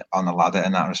on the ladder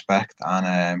in that respect,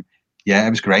 and it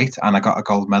was great, and I got a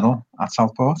gold medal at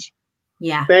Southport.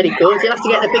 Yeah, very good. You'll have to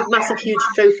get a big, massive, huge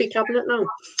trophy cabinet now.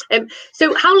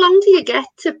 So how long do you get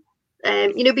to,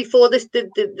 before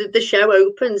the show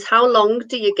opens? How long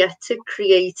do you get to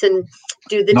create and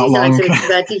do the design so it's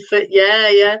ready for?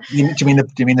 Yeah. Do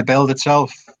you mean the build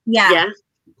itself? Yeah.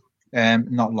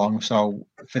 Not long. So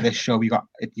for this show, we got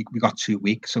 2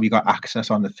 weeks. So we got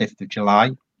access on the 5th of July.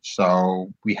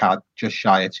 So we had just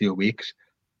shy of 2 weeks.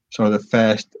 So the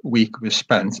first week was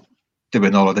spent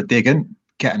doing all of the digging,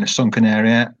 getting a sunken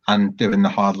area and doing the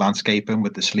hard landscaping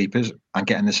with the sleepers and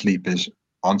getting the sleepers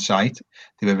on site.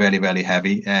 They were really, really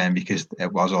heavy because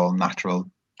it was all natural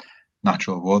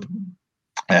wood.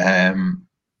 And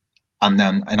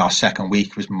then in our second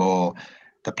week was more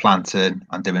the planting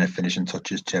and doing the finishing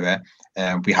touches to it.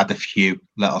 We had a few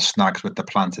little snags with the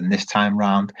planting this time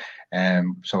round.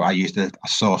 So I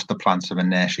sourced the plants from a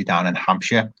nursery down in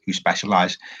Hampshire who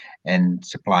specialise in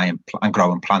supplying and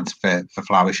growing plants for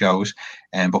flower shows.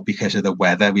 But because of the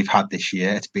weather we've had this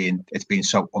year, it's been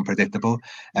so unpredictable.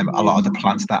 A lot of the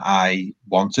plants that I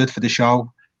wanted for the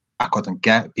show, I couldn't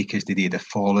get because they'd either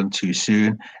fallen too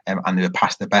soon and they were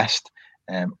past the best,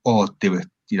 or they weren't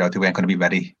going to be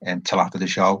ready until after the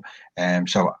show.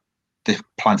 So the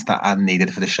plants that I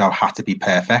needed for the show had to be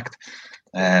perfect.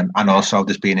 And also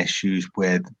there's been issues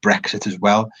with Brexit as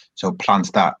well. So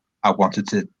plants that I wanted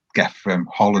to get from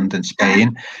Holland and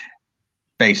Spain,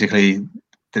 basically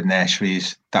the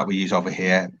nurseries that we use over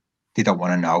here, they don't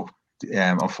want to know,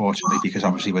 unfortunately, because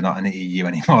obviously we're not in the EU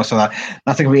anymore. So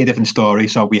that's a completely different story.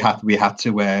 So we had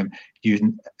to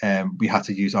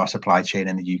use our supply chain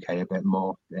in the UK a bit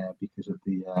more because of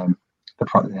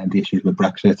the issues with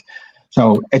Brexit.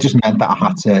 So it just meant that I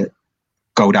had to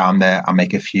go down there and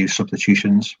make a few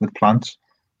substitutions with plants,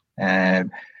 and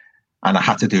I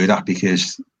had to do that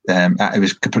because it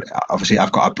was obviously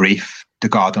I've got a brief. The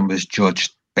garden was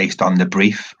judged based on the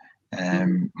brief.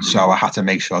 So I had to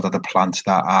make sure that the plants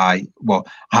that I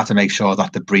had to make sure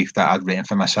that the brief that I'd written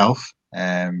for myself,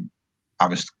 I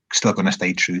was still going to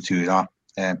stay true to that,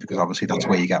 because obviously that's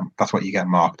what you get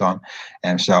marked on.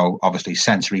 So obviously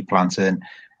sensory planting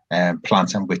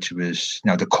which was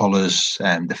the colours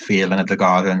and the feeling of the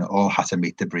garden all had to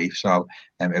meet the brief. So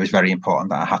it was very important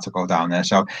that I had to go down there.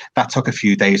 So that took a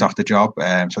few days off the job.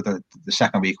 So the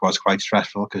second week was quite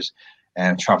stressful because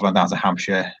travelling down to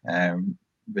Hampshire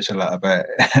was a little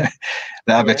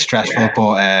bit stressful,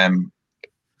 but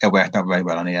it worked out very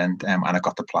well in the end, and I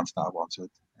got the plants that I wanted.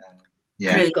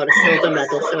 You got a silver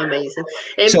medal, so amazing.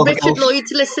 Richard Lloyd,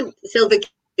 silver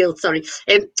guild, sorry.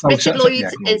 Richard Lloyd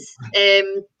is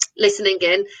listening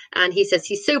in, and he says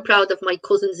he's so proud of my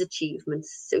cousin's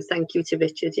achievements. So thank you to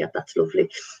Richard. Yeah, that's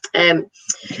lovely.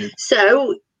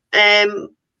 So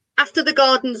after the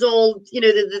garden's all,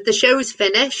 the show's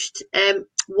finished,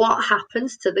 what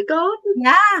happens to the garden?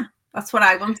 Yeah, that's what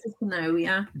I wanted to know.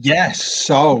 Yeah. Yes.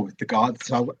 So the garden.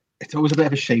 So it's always a bit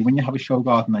of a shame when you have a show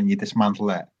garden and you dismantle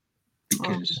it,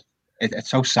 because it's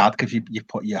so sad because you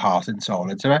put your heart and soul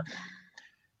into it.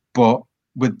 But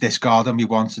with this garden, we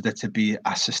wanted it to be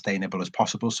as sustainable as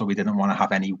possible. So we didn't want to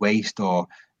have any waste, or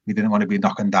we didn't want to be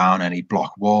knocking down any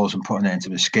block walls and putting it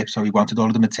into a skip. So we wanted all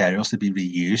of the materials to be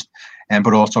reused,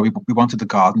 but also we wanted the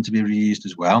garden to be reused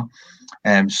as well.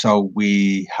 So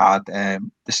we had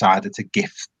decided to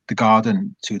gift the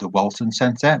garden to the Walton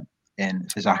Centre in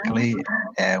Fazakerley,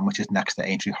 which is next to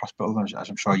Aintree Hospital, as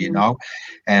I'm sure you know.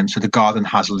 So the garden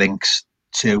has links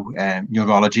to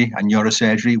neurology and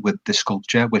neurosurgery with the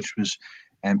sculpture, which was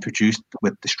produced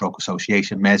with the Stroke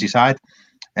Association Merseyside.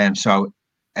 So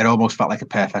it almost felt like a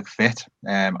perfect fit.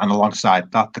 And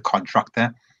alongside that, the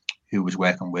contractor who was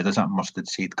working with us at Mustard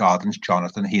Seed Gardens,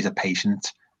 Jonathan, he's a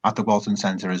patient at the Walton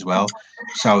Centre as well.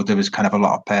 So there was kind of a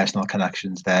lot of personal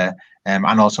connections there, and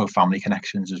also family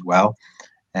connections as well.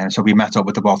 So we met up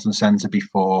with the Walton Centre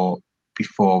before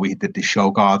we did the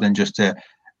show garden, just to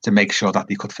make sure that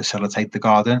they could facilitate the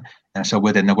garden. And so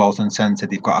within the Walton Centre,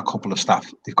 they've got a couple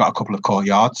of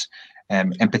courtyards.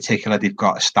 In particular, they've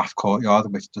got a staff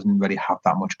courtyard, which doesn't really have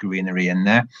that much greenery in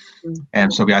there.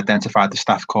 So we identified the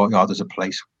staff courtyard as a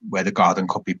place where the garden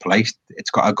could be placed. It's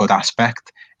got a good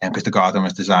aspect, because the garden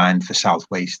was designed for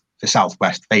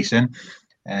southwest facing.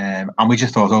 And we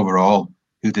just thought overall,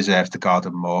 who deserves the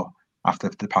garden more after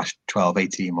the past 12,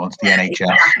 18 months, the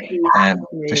NHS,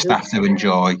 for staff to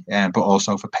enjoy, but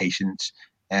also for patients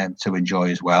to enjoy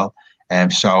as well.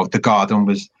 So the garden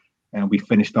was, we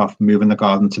finished off moving the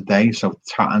garden today. So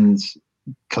Tatton's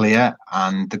clear,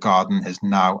 and the garden is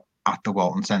now at the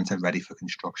Walton Centre ready for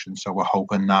construction. So we're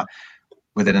hoping that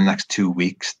within the next 2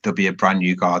 weeks, there'll be a brand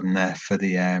new garden there for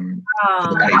the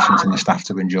patients and the staff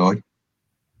to enjoy.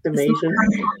 Amazing.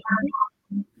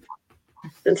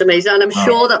 It's amazing, and I'm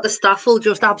sure that the staff will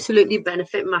just absolutely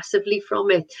benefit massively from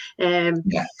it.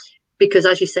 Because,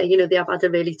 as you say, they have had a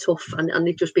really tough, and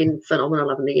they've just been phenomenal,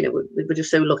 haven't they? We're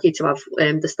just so lucky to have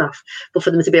the staff, but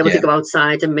for them to be able to go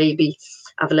outside and maybe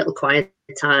have a little quiet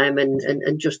time and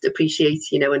just appreciate,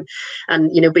 and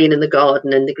being in the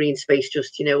garden and the green space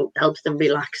just, helps them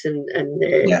relax and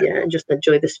just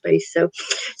enjoy the space. So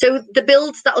the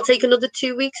builds, that'll take another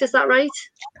 2 weeks, is that right?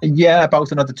 Yeah,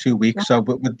 about another 2 weeks. So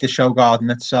with the show garden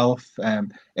itself,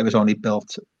 it was only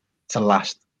built to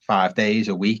last 5 days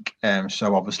a week.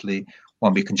 So obviously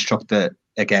when we construct it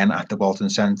again at the Walton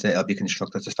Centre, it'll be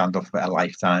constructed to stand up for a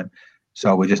lifetime.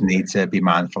 So we just need to be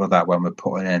mindful of that when we're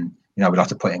putting in, we'll have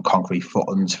to put in concrete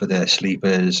footings for the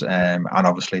sleepers, and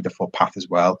obviously the footpath as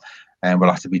well. And we'll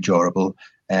have to be durable.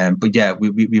 But yeah,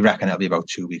 we reckon it'll be about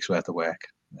 2 weeks worth of work.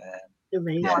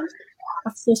 Amazing. Yeah.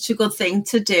 That's such a good thing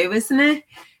to do, isn't it?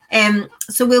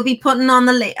 So we'll be putting on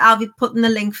the link. I'll be putting the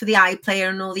link for the iPlayer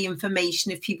and all the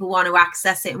information if people want to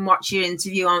access it and watch your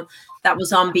interview that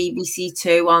was on BBC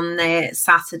Two on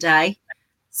Saturday.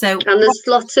 So and there's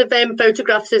lots of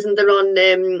photographs, isn't there, on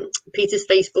Peter's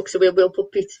Facebook? So we'll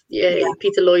put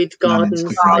Peter Lloyd Gardens,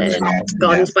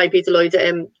 Gardens by Peter Lloyd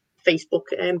Facebook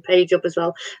page up as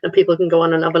well, and people can go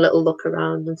on and have a little look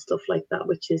around and stuff like that,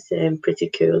 which is pretty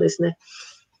cool, isn't it?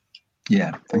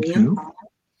 Yeah, thank you.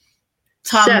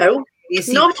 Tom, so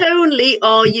not only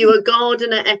are you a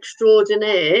gardener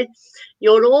extraordinaire,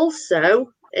 you're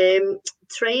also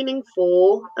training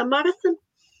for a marathon.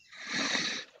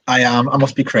 I am. I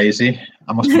must be crazy.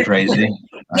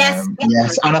 Yes.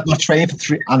 Yes, and I've not trained for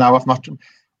 3. I know I've not. I'm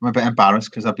a bit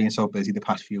embarrassed because I've been so busy the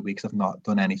past few weeks. I've not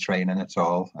done any training at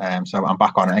all. So I'm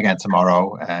back on it again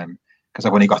tomorrow because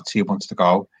I've only got 2 months to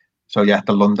go. So yeah,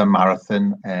 the London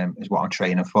Marathon is what I'm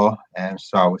training for.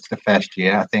 So it's the first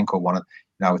year, I think, or one of,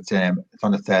 it's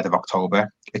on the 3rd of October.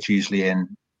 It's usually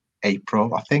in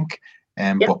April, I think.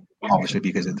 But obviously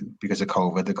because of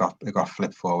COVID, it got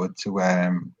flipped forward to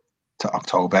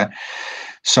October.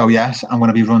 So yes, I'm going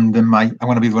to be running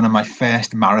my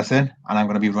first marathon, and I'm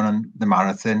going to be running the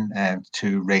marathon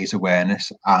to raise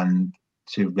awareness and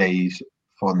to raise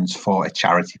funds for a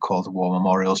charity called the War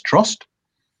Memorials Trust.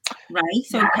 Right.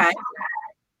 Okay.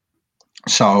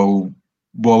 So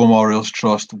War Memorials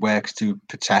Trust works to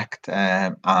protect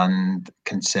and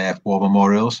conserve war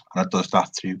memorials, and it does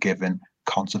that through giving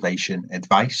conservation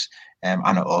advice,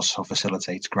 and it also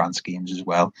facilitates grant schemes as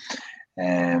well.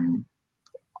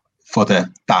 For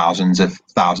the thousands of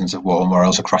war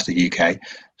memorials across the UK.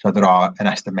 So there are an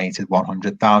estimated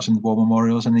 100,000 war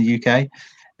memorials in the UK,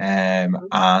 and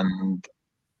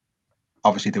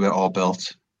obviously they were all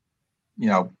built,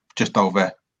 just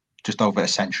over a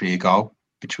century ago,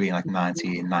 between like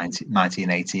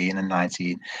 1918 and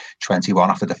 1921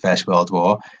 after the First World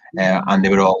War, and they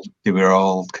were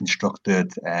all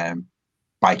constructed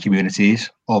by communities,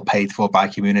 all paid for by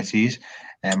communities.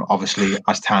 Obviously,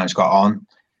 as time's got on,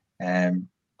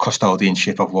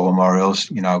 custodianship of war memorials,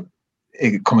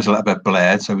 it becomes a little bit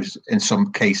blurred. So in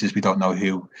some cases, we don't know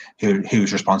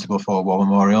who's responsible for war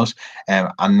memorials,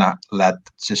 and that led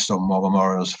to some war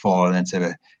memorials falling into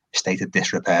a state of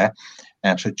disrepair.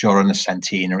 So during the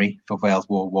centenary for World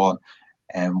War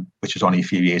I, which was only a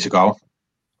few years ago,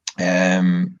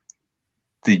 the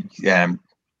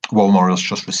War Memorials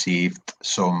Trust received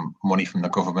some money from the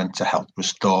government to help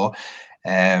restore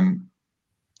a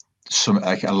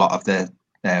lot of the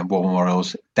war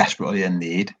memorials desperately in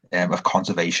need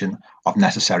of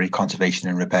necessary conservation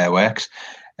and repair works,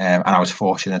 and I was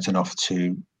fortunate enough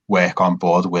to work on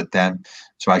board with them.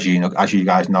 So as you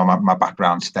guys know, my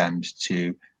background stems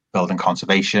to building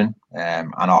conservation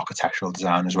and architectural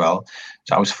design as well.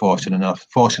 So I was fortunate enough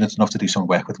to do some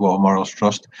work with War Memorials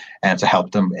Trust and to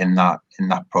help them in that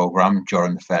program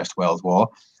during the First World War,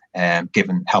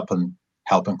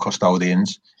 helping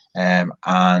custodians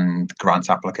and grant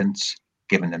applicants,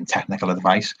 giving them technical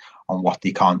advice on what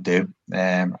they can't do,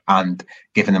 and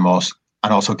giving them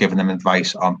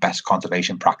advice on best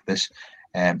conservation practice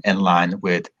in line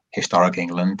with Historic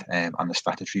England and the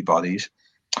statutory bodies.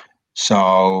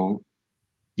 So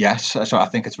yes, so I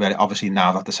think it's really obviously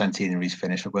now that the centenary is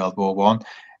finished for World War One,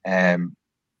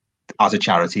 as a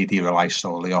charity, they rely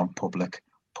solely on public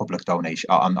donation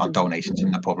on donations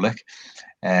from the public.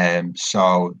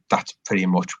 So that's pretty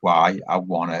much why I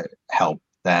want to help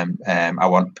them. I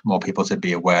want more people to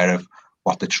be aware of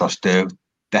what the trust do,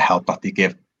 the help that they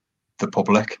give the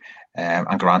public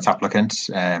and grant applicants,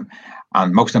 and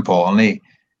most importantly,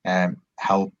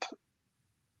 help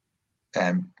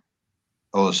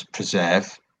us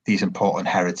preserve these important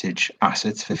heritage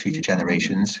assets for future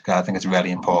generations. I think it's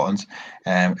really important.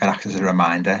 It acts as a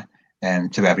reminder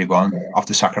to everyone of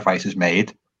the sacrifices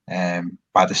made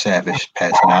by the service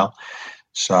personnel.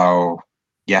 So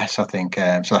yes, I think so.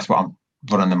 That's what I'm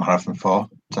running the marathon for,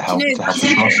 to help the trust.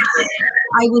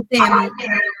 I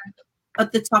would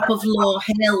at the top of Law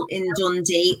Hill in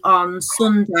Dundee on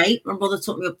Sunday. My brother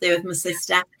took me up there with my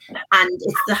sister, and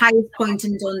it's the highest point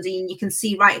in Dundee, and you can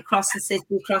see right across the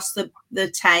city, across the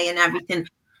Tay and everything.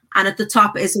 And at the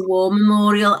top is a war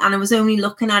memorial, and I was only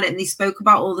looking at it, and they spoke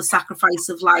about all the sacrifice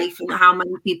of life and how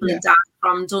many people had died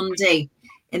from Dundee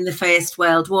in the First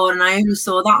World War, and I only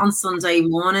saw that on Sunday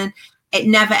morning. It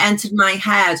never entered my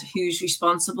head who's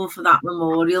responsible for that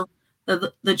memorial.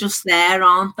 They're just there,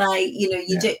 aren't they? You know,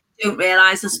 you don't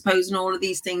realise, I suppose, and all of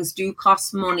these things do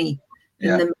cost money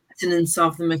in the maintenance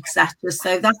of them, etc.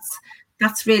 So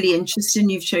that's really interesting.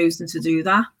 You've chosen to do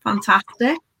that.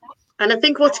 Fantastic. And I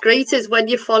think what's great is when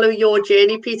you follow your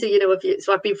journey, Peter, you know,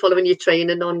 so I've been following your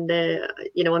training on,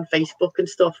 you know, on Facebook and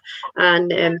stuff,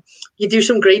 and you do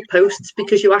some great posts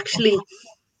because you actually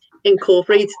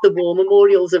incorporate the war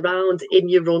memorials around in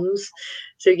your runs.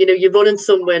 So, you know, you're running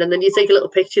somewhere and then you take a little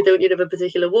picture, don't you, of a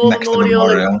particular war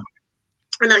memorial.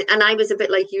 And I was a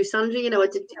bit like you, Sandra, you know,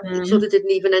 it sort of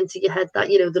didn't even enter your head that,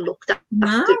 you know, they looked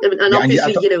after, and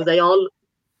obviously, you know, they are.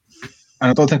 And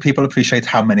I don't think people appreciate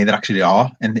how many there actually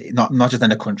are, and not just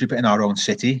in the country, but in our own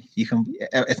city.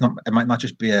 It might not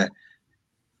just be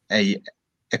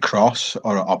a cross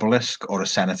or an obelisk or a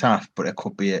cenotaph, but it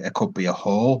could be a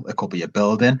hall, it could be a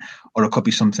building, or it could be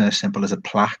something as simple as a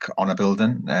plaque on a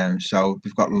building. So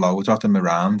we've got loads of them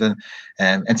around,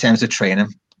 and in terms of training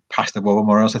past the war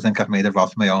memorials, I think I've made a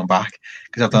rod for my own back,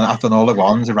 because I've done all the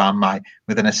ones around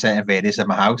within a certain radius of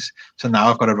my house. So now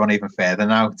I've got to run even further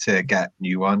now to get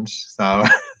new ones. So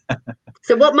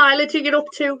So what mileage are you up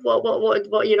to? What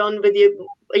are you on with you?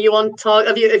 Are you on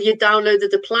target? Have you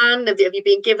downloaded a plan? Have you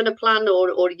been given a plan,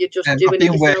 or are you just doing it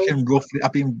yourself?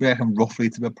 I've been working roughly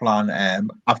to a plan.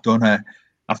 I've done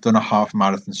a half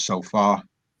marathon so far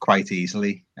quite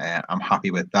easily. I'm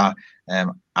happy with that.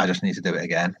 I just need to do it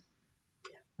again.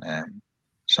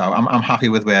 So I'm happy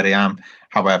with where I am.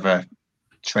 However,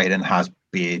 training has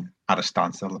been at a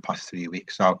standstill the past 3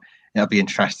 weeks, so it'll be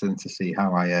interesting to see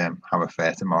how I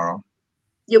fare tomorrow.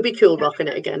 You'll be cool rocking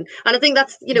it again. And I think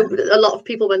that's, you know, a lot of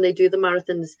people when they do the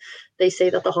marathons, they say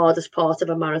that the hardest part of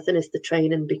a marathon is the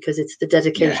training, because it's the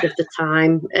dedication of the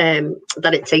time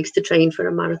that it takes to train for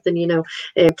a marathon. You know,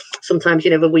 sometimes,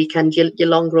 you know, the weekend, your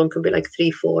long run can be like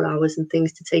 3-4 hours and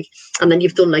things to take. And then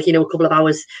you've done like, you know, a couple of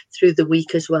hours through the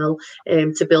week as well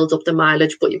to build up the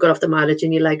mileage, but you've got to have the mileage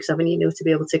in your legs, haven't you, know, to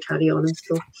be able to carry on and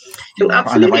stuff. So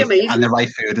absolutely amazing. And the right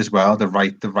food as well, the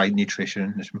right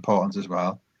nutrition is important as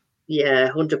well. Yeah,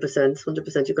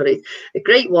 100%. You've got it. A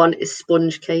great one is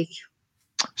sponge cake.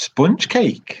 Sponge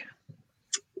cake?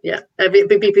 Yeah,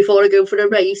 before I go for a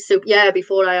race. So yeah,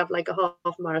 before I have like a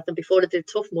half marathon, before I do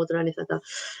Tough Mud or anything like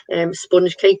that,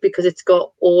 sponge cake, because it's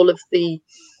got all of the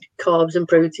carbs and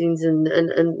proteins,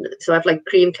 and so I have like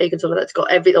cream cake and stuff like that. It's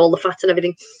got all the fats and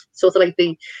everything. Sort of like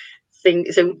the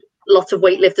thing. So lots of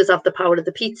weightlifters have the power of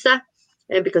the pizza.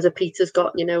 And because a pizza's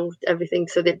got, you know, everything,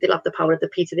 so they'll have the power of the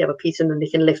pizza. They have a pizza and then they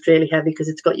can lift really heavy because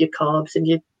it's got your carbs and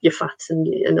your fats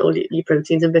and all your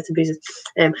proteins and bits and pieces.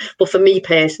 But for me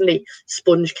personally,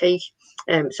 sponge cake.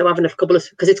 So having a couple of,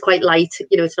 because it's quite light,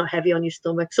 you know, it's not heavy on your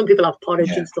stomach. Some people have porridge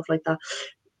and stuff like that.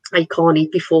 I can't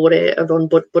eat before a run,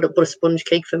 but a sponge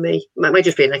cake for me might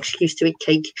just be an excuse to eat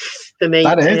cake for me.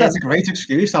 That's a great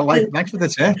excuse. Thanks for the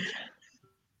tip.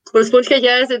 But a sponge cake,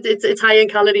 yes, it's high in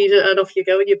calories, and off you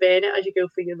go, and you burn it as you go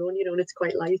for your run, you know, and it's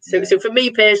quite light. So for me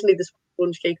personally, the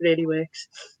sponge cake really works.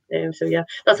 So yeah,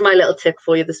 that's my little tip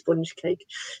for you, the sponge cake.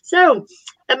 So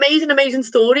amazing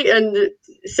story, and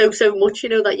so much, you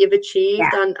know, that you've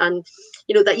achieved, and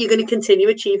you know that you're going to continue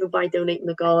achieving by donating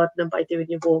the garden and by doing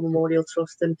your War Memorial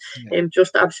Trust, and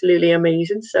just absolutely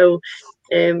amazing. So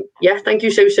thank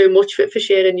you so much for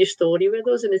sharing your story with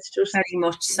us, and it's just very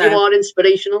much so. You are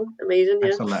inspirational, amazing.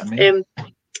 Thanks for letting me.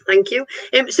 Thank you.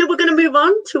 So we're going to move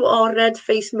on to our red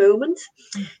face moment.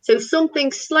 So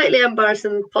something slightly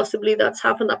embarrassing, possibly, that's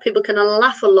happened that people can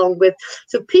laugh along with.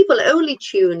 So people only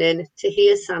tune in to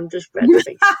hear Sandra's red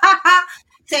face.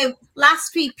 So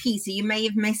last week, Peter, you may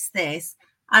have missed this.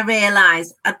 I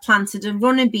realised I'd planted a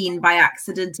runner bean by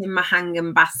accident in my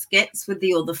hanging baskets with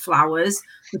the other flowers,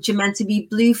 which are meant to be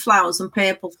blue flowers and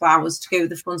purple flowers to go to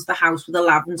the front of the house with the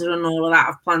lavender and all of that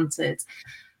I've planted.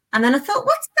 And then I thought,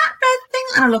 what's that red thing?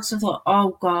 And I looked and thought,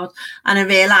 oh, God. And I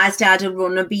realised I had a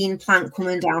runner bean plant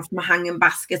coming down from my hanging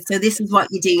basket. So this is what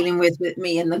you're dealing with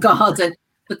me in the garden.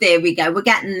 But there we go. We're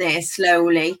getting there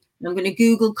slowly. I'm going to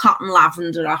Google cotton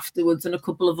lavender afterwards and a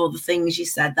couple of other things you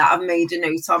said that I've made a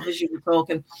note of as you were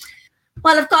talking.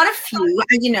 Well, I've got a few.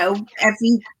 You know,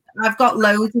 I've got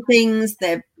loads of things.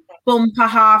 The bumper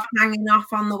half hanging off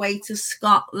on the way to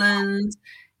Scotland.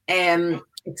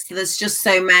 There's just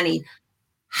so many.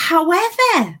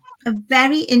 However,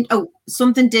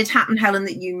 something did happen, Helen,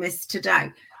 that you missed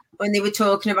today when they were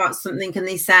talking about something, and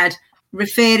they said,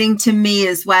 referring to me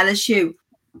as well as you,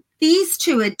 these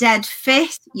two are dead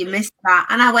fit. You missed that.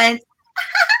 And I went,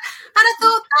 and I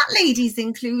thought, that lady's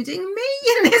including me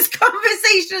in this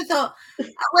conversation. I thought,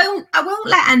 I won't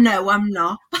let her know I'm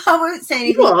not. I won't say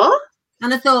anything. What?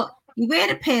 And I thought, you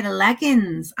wear a pair of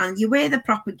leggings and you wear the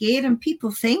proper gear, and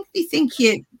people think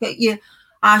you.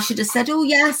 I should have said, oh,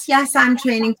 yes, I'm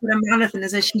training for a marathon,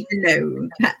 as I should have known.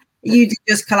 You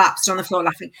just collapsed on the floor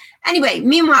laughing. Anyway,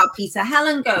 meanwhile, Peter,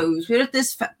 Helen goes, we're at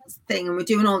this thing and we're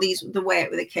doing all the work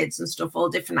with the kids and stuff, all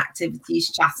different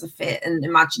activities, chatter fit and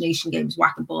imagination games,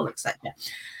 whack-a-ball, etc.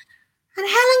 And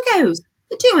Helen goes,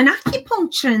 we're doing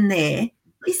acupuncture in there.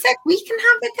 He said, we can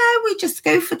have a go. We just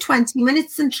go for 20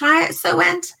 minutes and try it. So I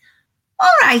went, all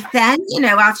right then,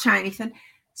 I'll try anything.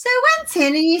 So I went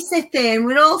in and you sit there and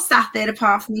we're all sat there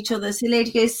apart from each other. So the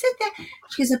lady goes, sit there.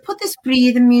 She goes, I put this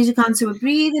breathing music on. So we're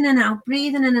breathing in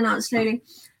and out slowly.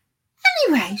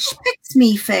 Anyway, she picks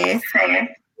me first. The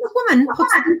woman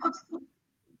puts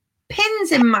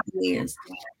pins in my ears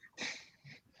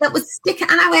that was sticking.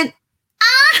 And I went,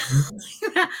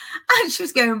 ah! And she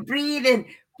was going, breathe in,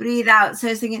 breathe out. So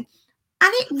I was thinking,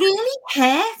 and it really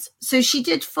hurt. So she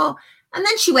did 4. And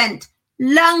then she went,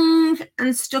 lung,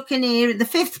 and stuck in here. The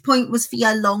 5th point was for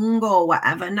your lung or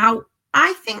whatever. Now,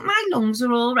 I think my lungs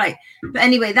are all right. But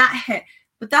anyway, that hit.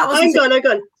 But that was. Hang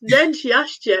on. Then she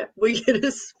asked you, were you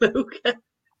a smoker?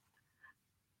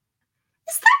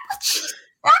 Is that what she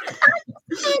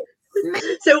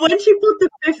said? So when she put the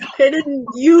 5th pin in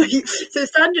you, so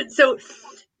Sandra, so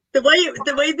the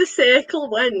way the circle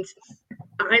went,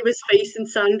 I was facing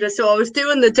Sandra, so I was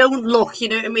doing the don't look, you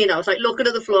know what I mean? I was like looking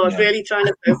at the floor, I was really trying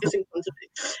to focus and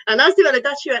concentrate. And as they went like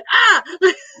that, she went, ah!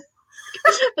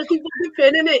 As she put the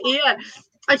pin in her ear.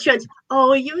 And she went,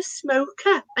 oh, are you a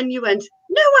smoker? And you went,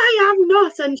 no, I am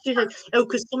not. And she said, oh,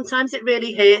 because sometimes it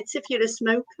really hurts if you're a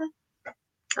smoker.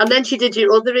 And then she did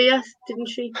your other ear, didn't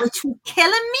she? Which was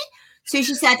killing me. So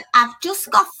she said, I've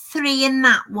just got 3 in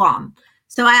that one.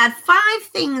 So I had 5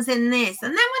 things in this. And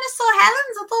then when I saw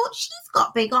Helen's, I thought, she's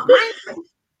got big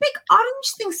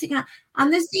orange things sticking out.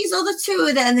 And there's these other 2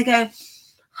 of them, and they go,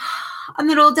 and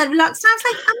they're all dead relaxed. And I was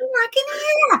like, I'm nagging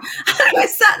here. And I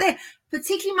was sat there,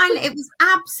 particularly it was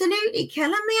absolutely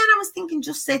killing me. And I was thinking,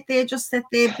 just sit there,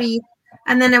 breathe.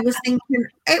 And then I was thinking,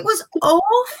 it was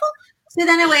awful. So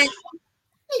then I went,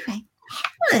 anyway,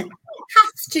 Helen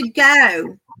has to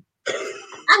go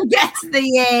and get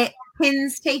the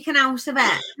pins taken out of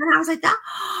it. And I was like that.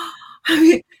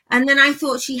 And then I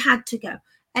thought she had to go.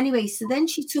 Anyway, so then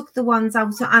she took the ones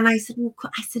out, and I said,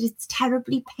 it's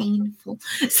terribly painful.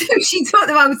 So she took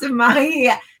them out of my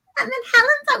ear. And then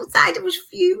Helen's outside. It was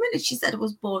fuming, and she said it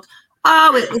was bored.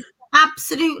 Oh, it was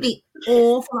absolutely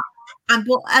awful. And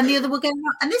the other were going,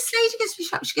 and this lady gives me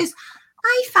shocked. She goes,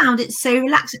 I found it so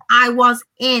relaxing. I was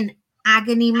in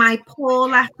agony. My poor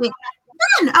left wing.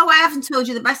 Then, I haven't told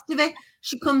you the best of it.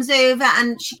 She comes over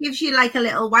and she gives you like a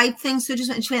little wipe thing. So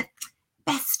she went,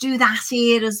 best do that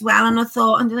here as well. And I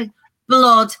thought, and they're like,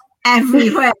 blood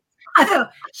everywhere. I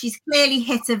thought, she's clearly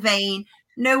hit a vein.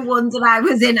 No wonder I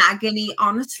was in agony.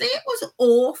 Honestly, it was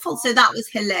awful. So that was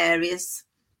hilarious.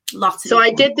 So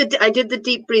I did the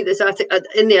deep breathers.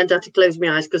 In the end, I had to close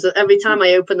my eyes because every time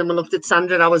I opened them and looked at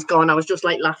Sandra and I was gone, I was just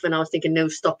like laughing. I was thinking, no,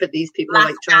 stop it. These people are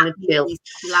like trying to chill.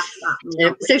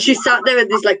 So she sat there with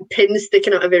these like pins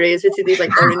sticking out of her ears, which are these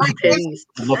like orange pins.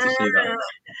 I'd love to see that.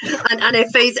 And her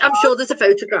face, I'm sure there's a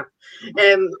photograph.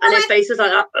 And her face was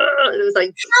like that. It was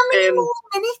like, how many more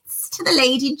minutes to the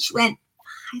lady? And she went,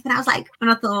 5. And I was like,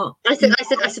 and I thought, I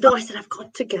said, I've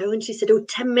got to go. And she said,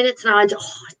 10 minutes. And I went,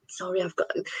 sorry, I've got,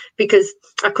 because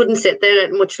I couldn't sit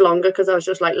there much longer because I was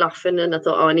just like laughing, and I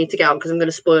thought, I need to get out because I'm going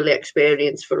to spoil the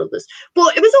experience for others.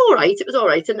 But it was all right.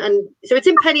 And so it's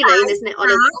in Penny Lane, isn't it?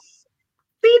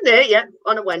 Been there, yeah,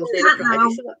 on a Wednesday and a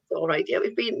Friday, so that's all right. Yeah,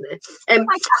 we've been there.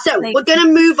 So we're going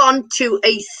to move on to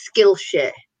a skill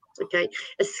share. Okay,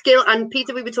 a skill, and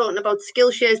Peter, we were talking about skill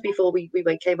shares before we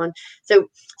came on. So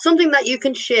something that you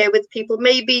can share with people,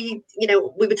 maybe,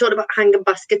 we were talking about hanging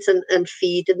baskets and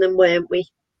feeding them, weren't we?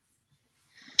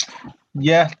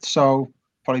 Yeah, so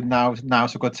probably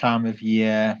now's a good time of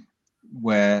year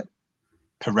where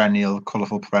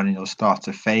colourful perennials start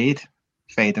to fade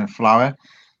and flower.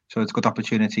 So it's a good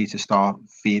opportunity to start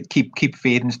keep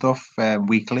feeding stuff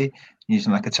weekly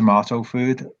using like a tomato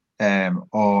food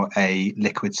or a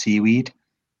liquid seaweed.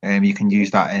 You can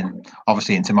use that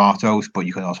obviously in tomatoes, but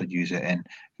you can also use it in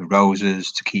the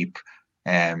roses to keep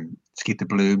the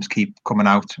blooms keep coming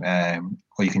out,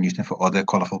 or you can use them for other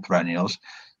colourful perennials.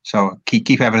 So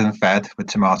keep everything fed with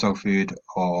tomato food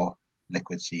or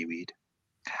liquid seaweed,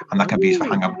 and that can be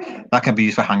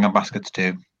used for hanging baskets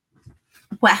too.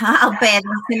 Well, I'll bear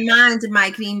that in mind, and my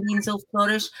green beans will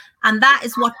flourish. And that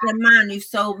is what the man who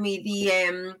sold me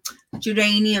the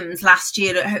geraniums last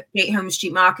year at Great Home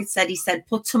Street Market said. He said,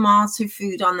 put tomato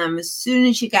food on them as soon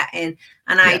as you get in.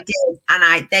 And I did.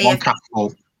 And they have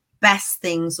the best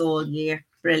things all year.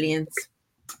 Brilliant.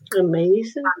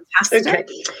 Amazing. Fantastic.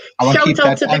 Okay. Shout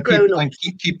out to the grown-ups.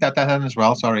 Keep that heading as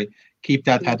well. Sorry. Keep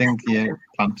that heading to your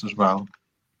plants as well.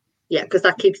 Yeah, because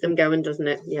that keeps them going, doesn't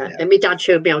it? Yeah. And my dad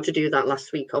showed me how to do that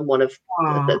last week on one of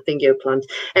the Thingo plants.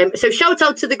 So shout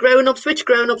out to the grown-ups. Which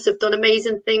grown-ups have done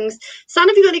amazing things? San,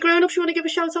 have you got any grown-ups you want to give a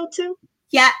shout out to?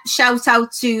 Yeah, shout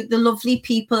out to the lovely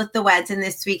people at the wedding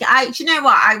this week. Do you know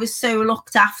what? I was so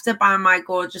looked after by my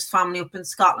gorgeous family up in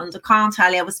Scotland. I can't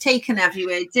tell you. I was taken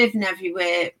everywhere, driven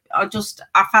everywhere.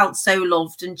 I felt so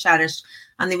loved and cherished.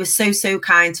 And they were so, so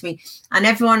kind to me. And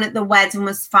everyone at the wedding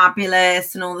was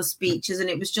fabulous, and all the speeches. And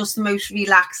it was just the most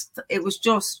relaxed. It was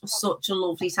just such a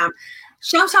lovely time.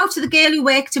 Shout out to the girl who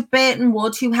worked at Burton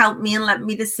Wood, who helped me and lent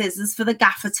me the scissors for the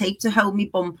gaffer tape to hold me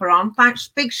bumper on. Thanks.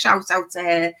 Big shout out to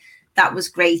her. That was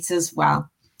great as well.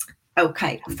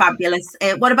 Okay, fabulous.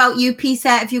 What about you, Peter?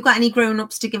 Have you got any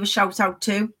grown-ups to give a shout out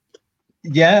to?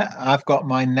 Yeah, I've got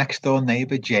my next door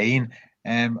neighbour, Jane.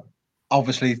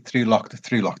 Obviously, through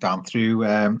lockdown, through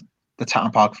the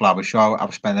Tatton Park Flower Show, I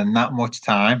was spending that much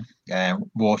time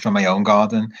watering my own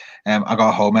garden. I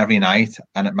got home every night,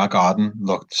 and my garden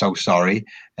looked so sorry.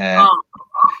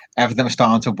 Everything was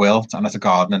starting to wilt, and as a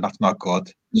gardener, that's not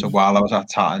good. So while I was at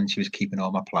Tatton, she was keeping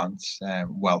all my plants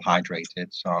well hydrated.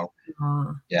 So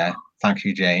yeah, thank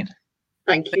you, Jane.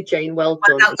 Thank you, Jane. Well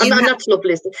done. And that's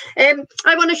lovely. I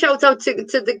want to shout out to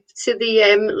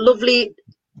the lovely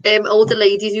older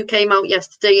ladies who came out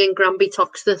yesterday in Granby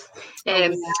Toxteth.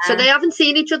 So they haven't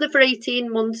seen each other for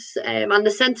 18 months, and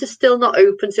the centre's still not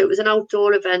open. So it was an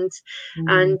outdoor event,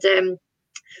 and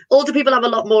older people have a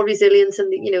lot more resilience,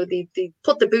 and they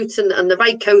put the boots and the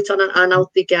right coat on, and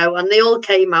out they go. And they all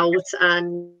came out,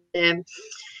 and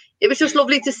it was just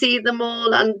lovely to see them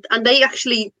all. And they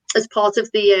actually, as part of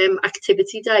the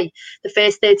activity day, the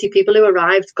first 30 people who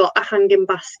arrived got a hanging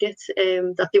basket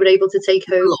that they were able to take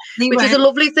home, which is a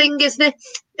lovely thing, isn't it?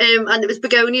 And it was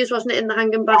begonias, wasn't it, in the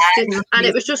hanging basket? And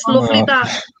it was just lovely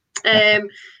that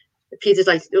Peter's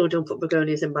like, oh, don't put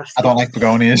begonias in baskets. I don't like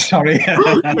begonias, sorry. I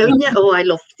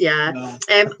love,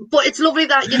 but it's lovely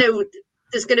that,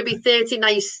 there's going to be 30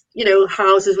 nice,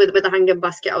 houses with a hanging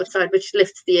basket outside, which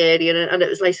lifts the area, and it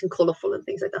was nice and colourful and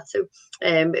things like that. So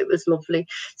it was lovely.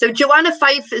 So Joanna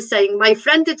Fife is saying, my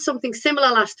friend did something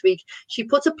similar last week. She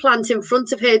put a plant in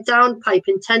front of her downpipe,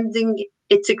 intending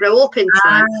it to grow up in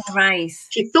time. Right.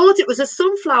 She thought it was a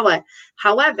sunflower.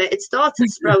 However, it started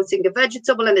sprouting a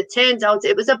vegetable, and it turned out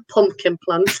it was a pumpkin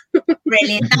plant.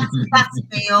 Brilliant. That's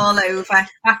me all over.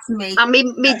 That's me. I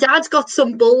mean, my dad got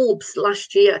some bulbs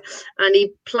last year, and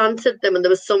he planted them, and there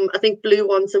was some, I think, blue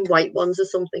ones and white ones or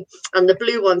something. And the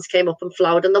blue ones came up and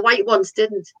flowered, and the white ones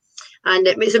didn't. And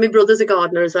so my brother's a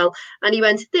gardener as well, and he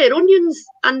went, they're onions,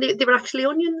 and they were actually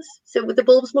onions. So the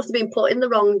bulbs must have been put in the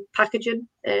wrong packaging,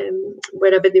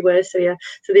 wherever they were. So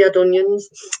so they had onions.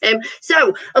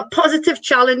 So a positive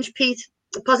challenge, Pete,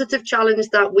 a positive challenge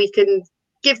that we can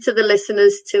give to the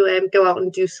listeners to go out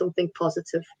and do something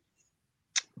positive.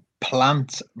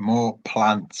 Plant more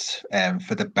plants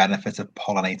for the benefit of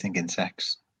pollinating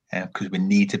insects, because we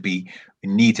need to be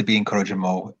encouraging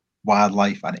more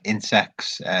wildlife and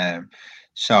insects.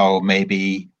 So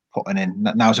maybe putting in,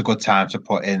 now's a good time to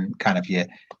put in kind of your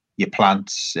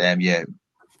plants, your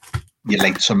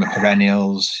late summer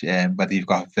perennials, whether you've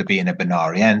got Verbena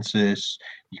bonariensis,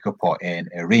 you could put in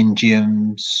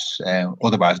eryngiums,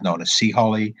 otherwise known as sea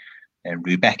holly,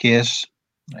 rudbeckias,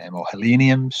 or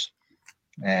heleniums,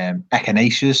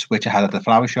 echinaceas, which I had at the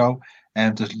flower show.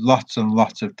 There's lots and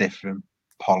lots of different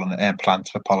plants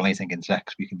for pollinating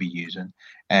insects we can be using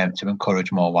to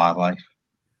encourage more wildlife.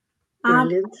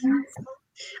 Brilliant.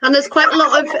 And there's quite a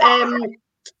lot of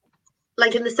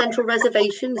like in the central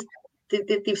reservations,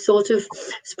 they've sort of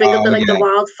sprinkled the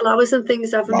wildflowers and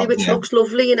things, haven't they, which looks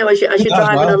lovely, as you're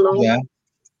driving along.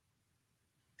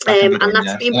 And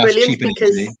that's been brilliant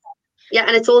because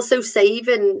and it's also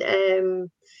saving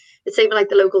like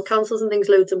the local councils and things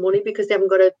loads of money, because they haven't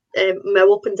got to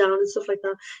mow up and down and stuff like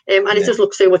that. And it just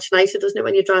looks so much nicer, doesn't it,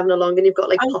 when you're driving along and you've got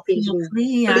like poppies and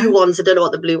blue ones. I don't know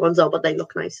what the blue ones are, but they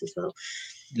look nice as well.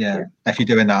 Yeah, if you're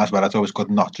doing that as well, it's always good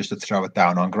not just to throw it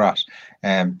down on grass,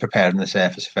 preparing the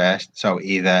surface first. So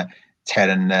either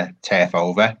tearing the turf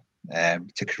over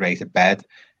to create a bed,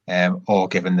 or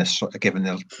giving the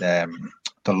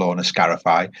the Lorna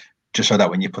scarify, just so that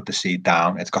when you put the seed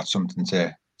down, it's got something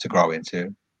to grow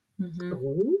into.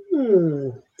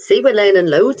 Ooh. See, we're learning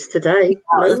loads today.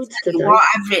 Loads today. What,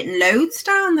 I've written loads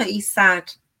down that he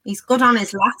said. He's good on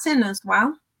his Latin as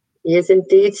well. He is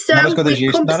indeed. So not as good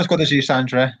as you,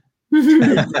 Sandra.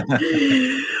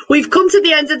 We've come to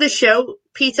the end of the show.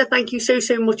 Peter, thank you so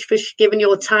much for giving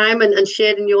your time and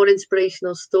sharing your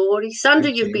inspirational story. Sandra,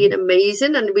 you've been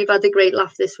amazing, and we've had a great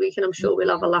laugh this week, and I'm sure we'll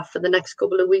have a laugh for the next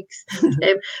couple of weeks.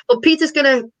 But Peter's going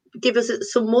to give us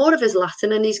some more of his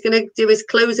Latin, and he's going to do his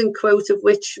closing quote, of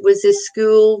which was his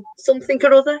school something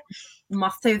or other.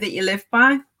 Motto that you live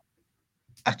by?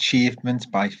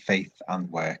 Achievement by faith and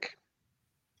work.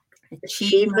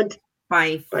 Achievement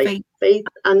by faith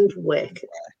and work.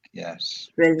 Yes.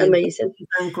 Brilliant. Amazing.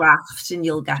 And graft, and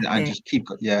you'll get there. And just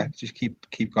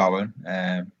keep going.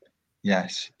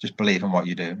 Yes, just believe in what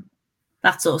you do.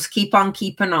 That's us. Keep on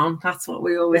keeping on. That's what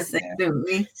we always say, don't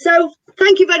we? So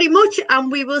thank you very much,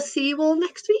 and we will see you all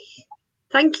next week.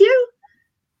 Thank you.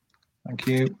 Thank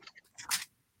you.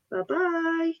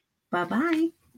 Bye-bye. Bye-bye.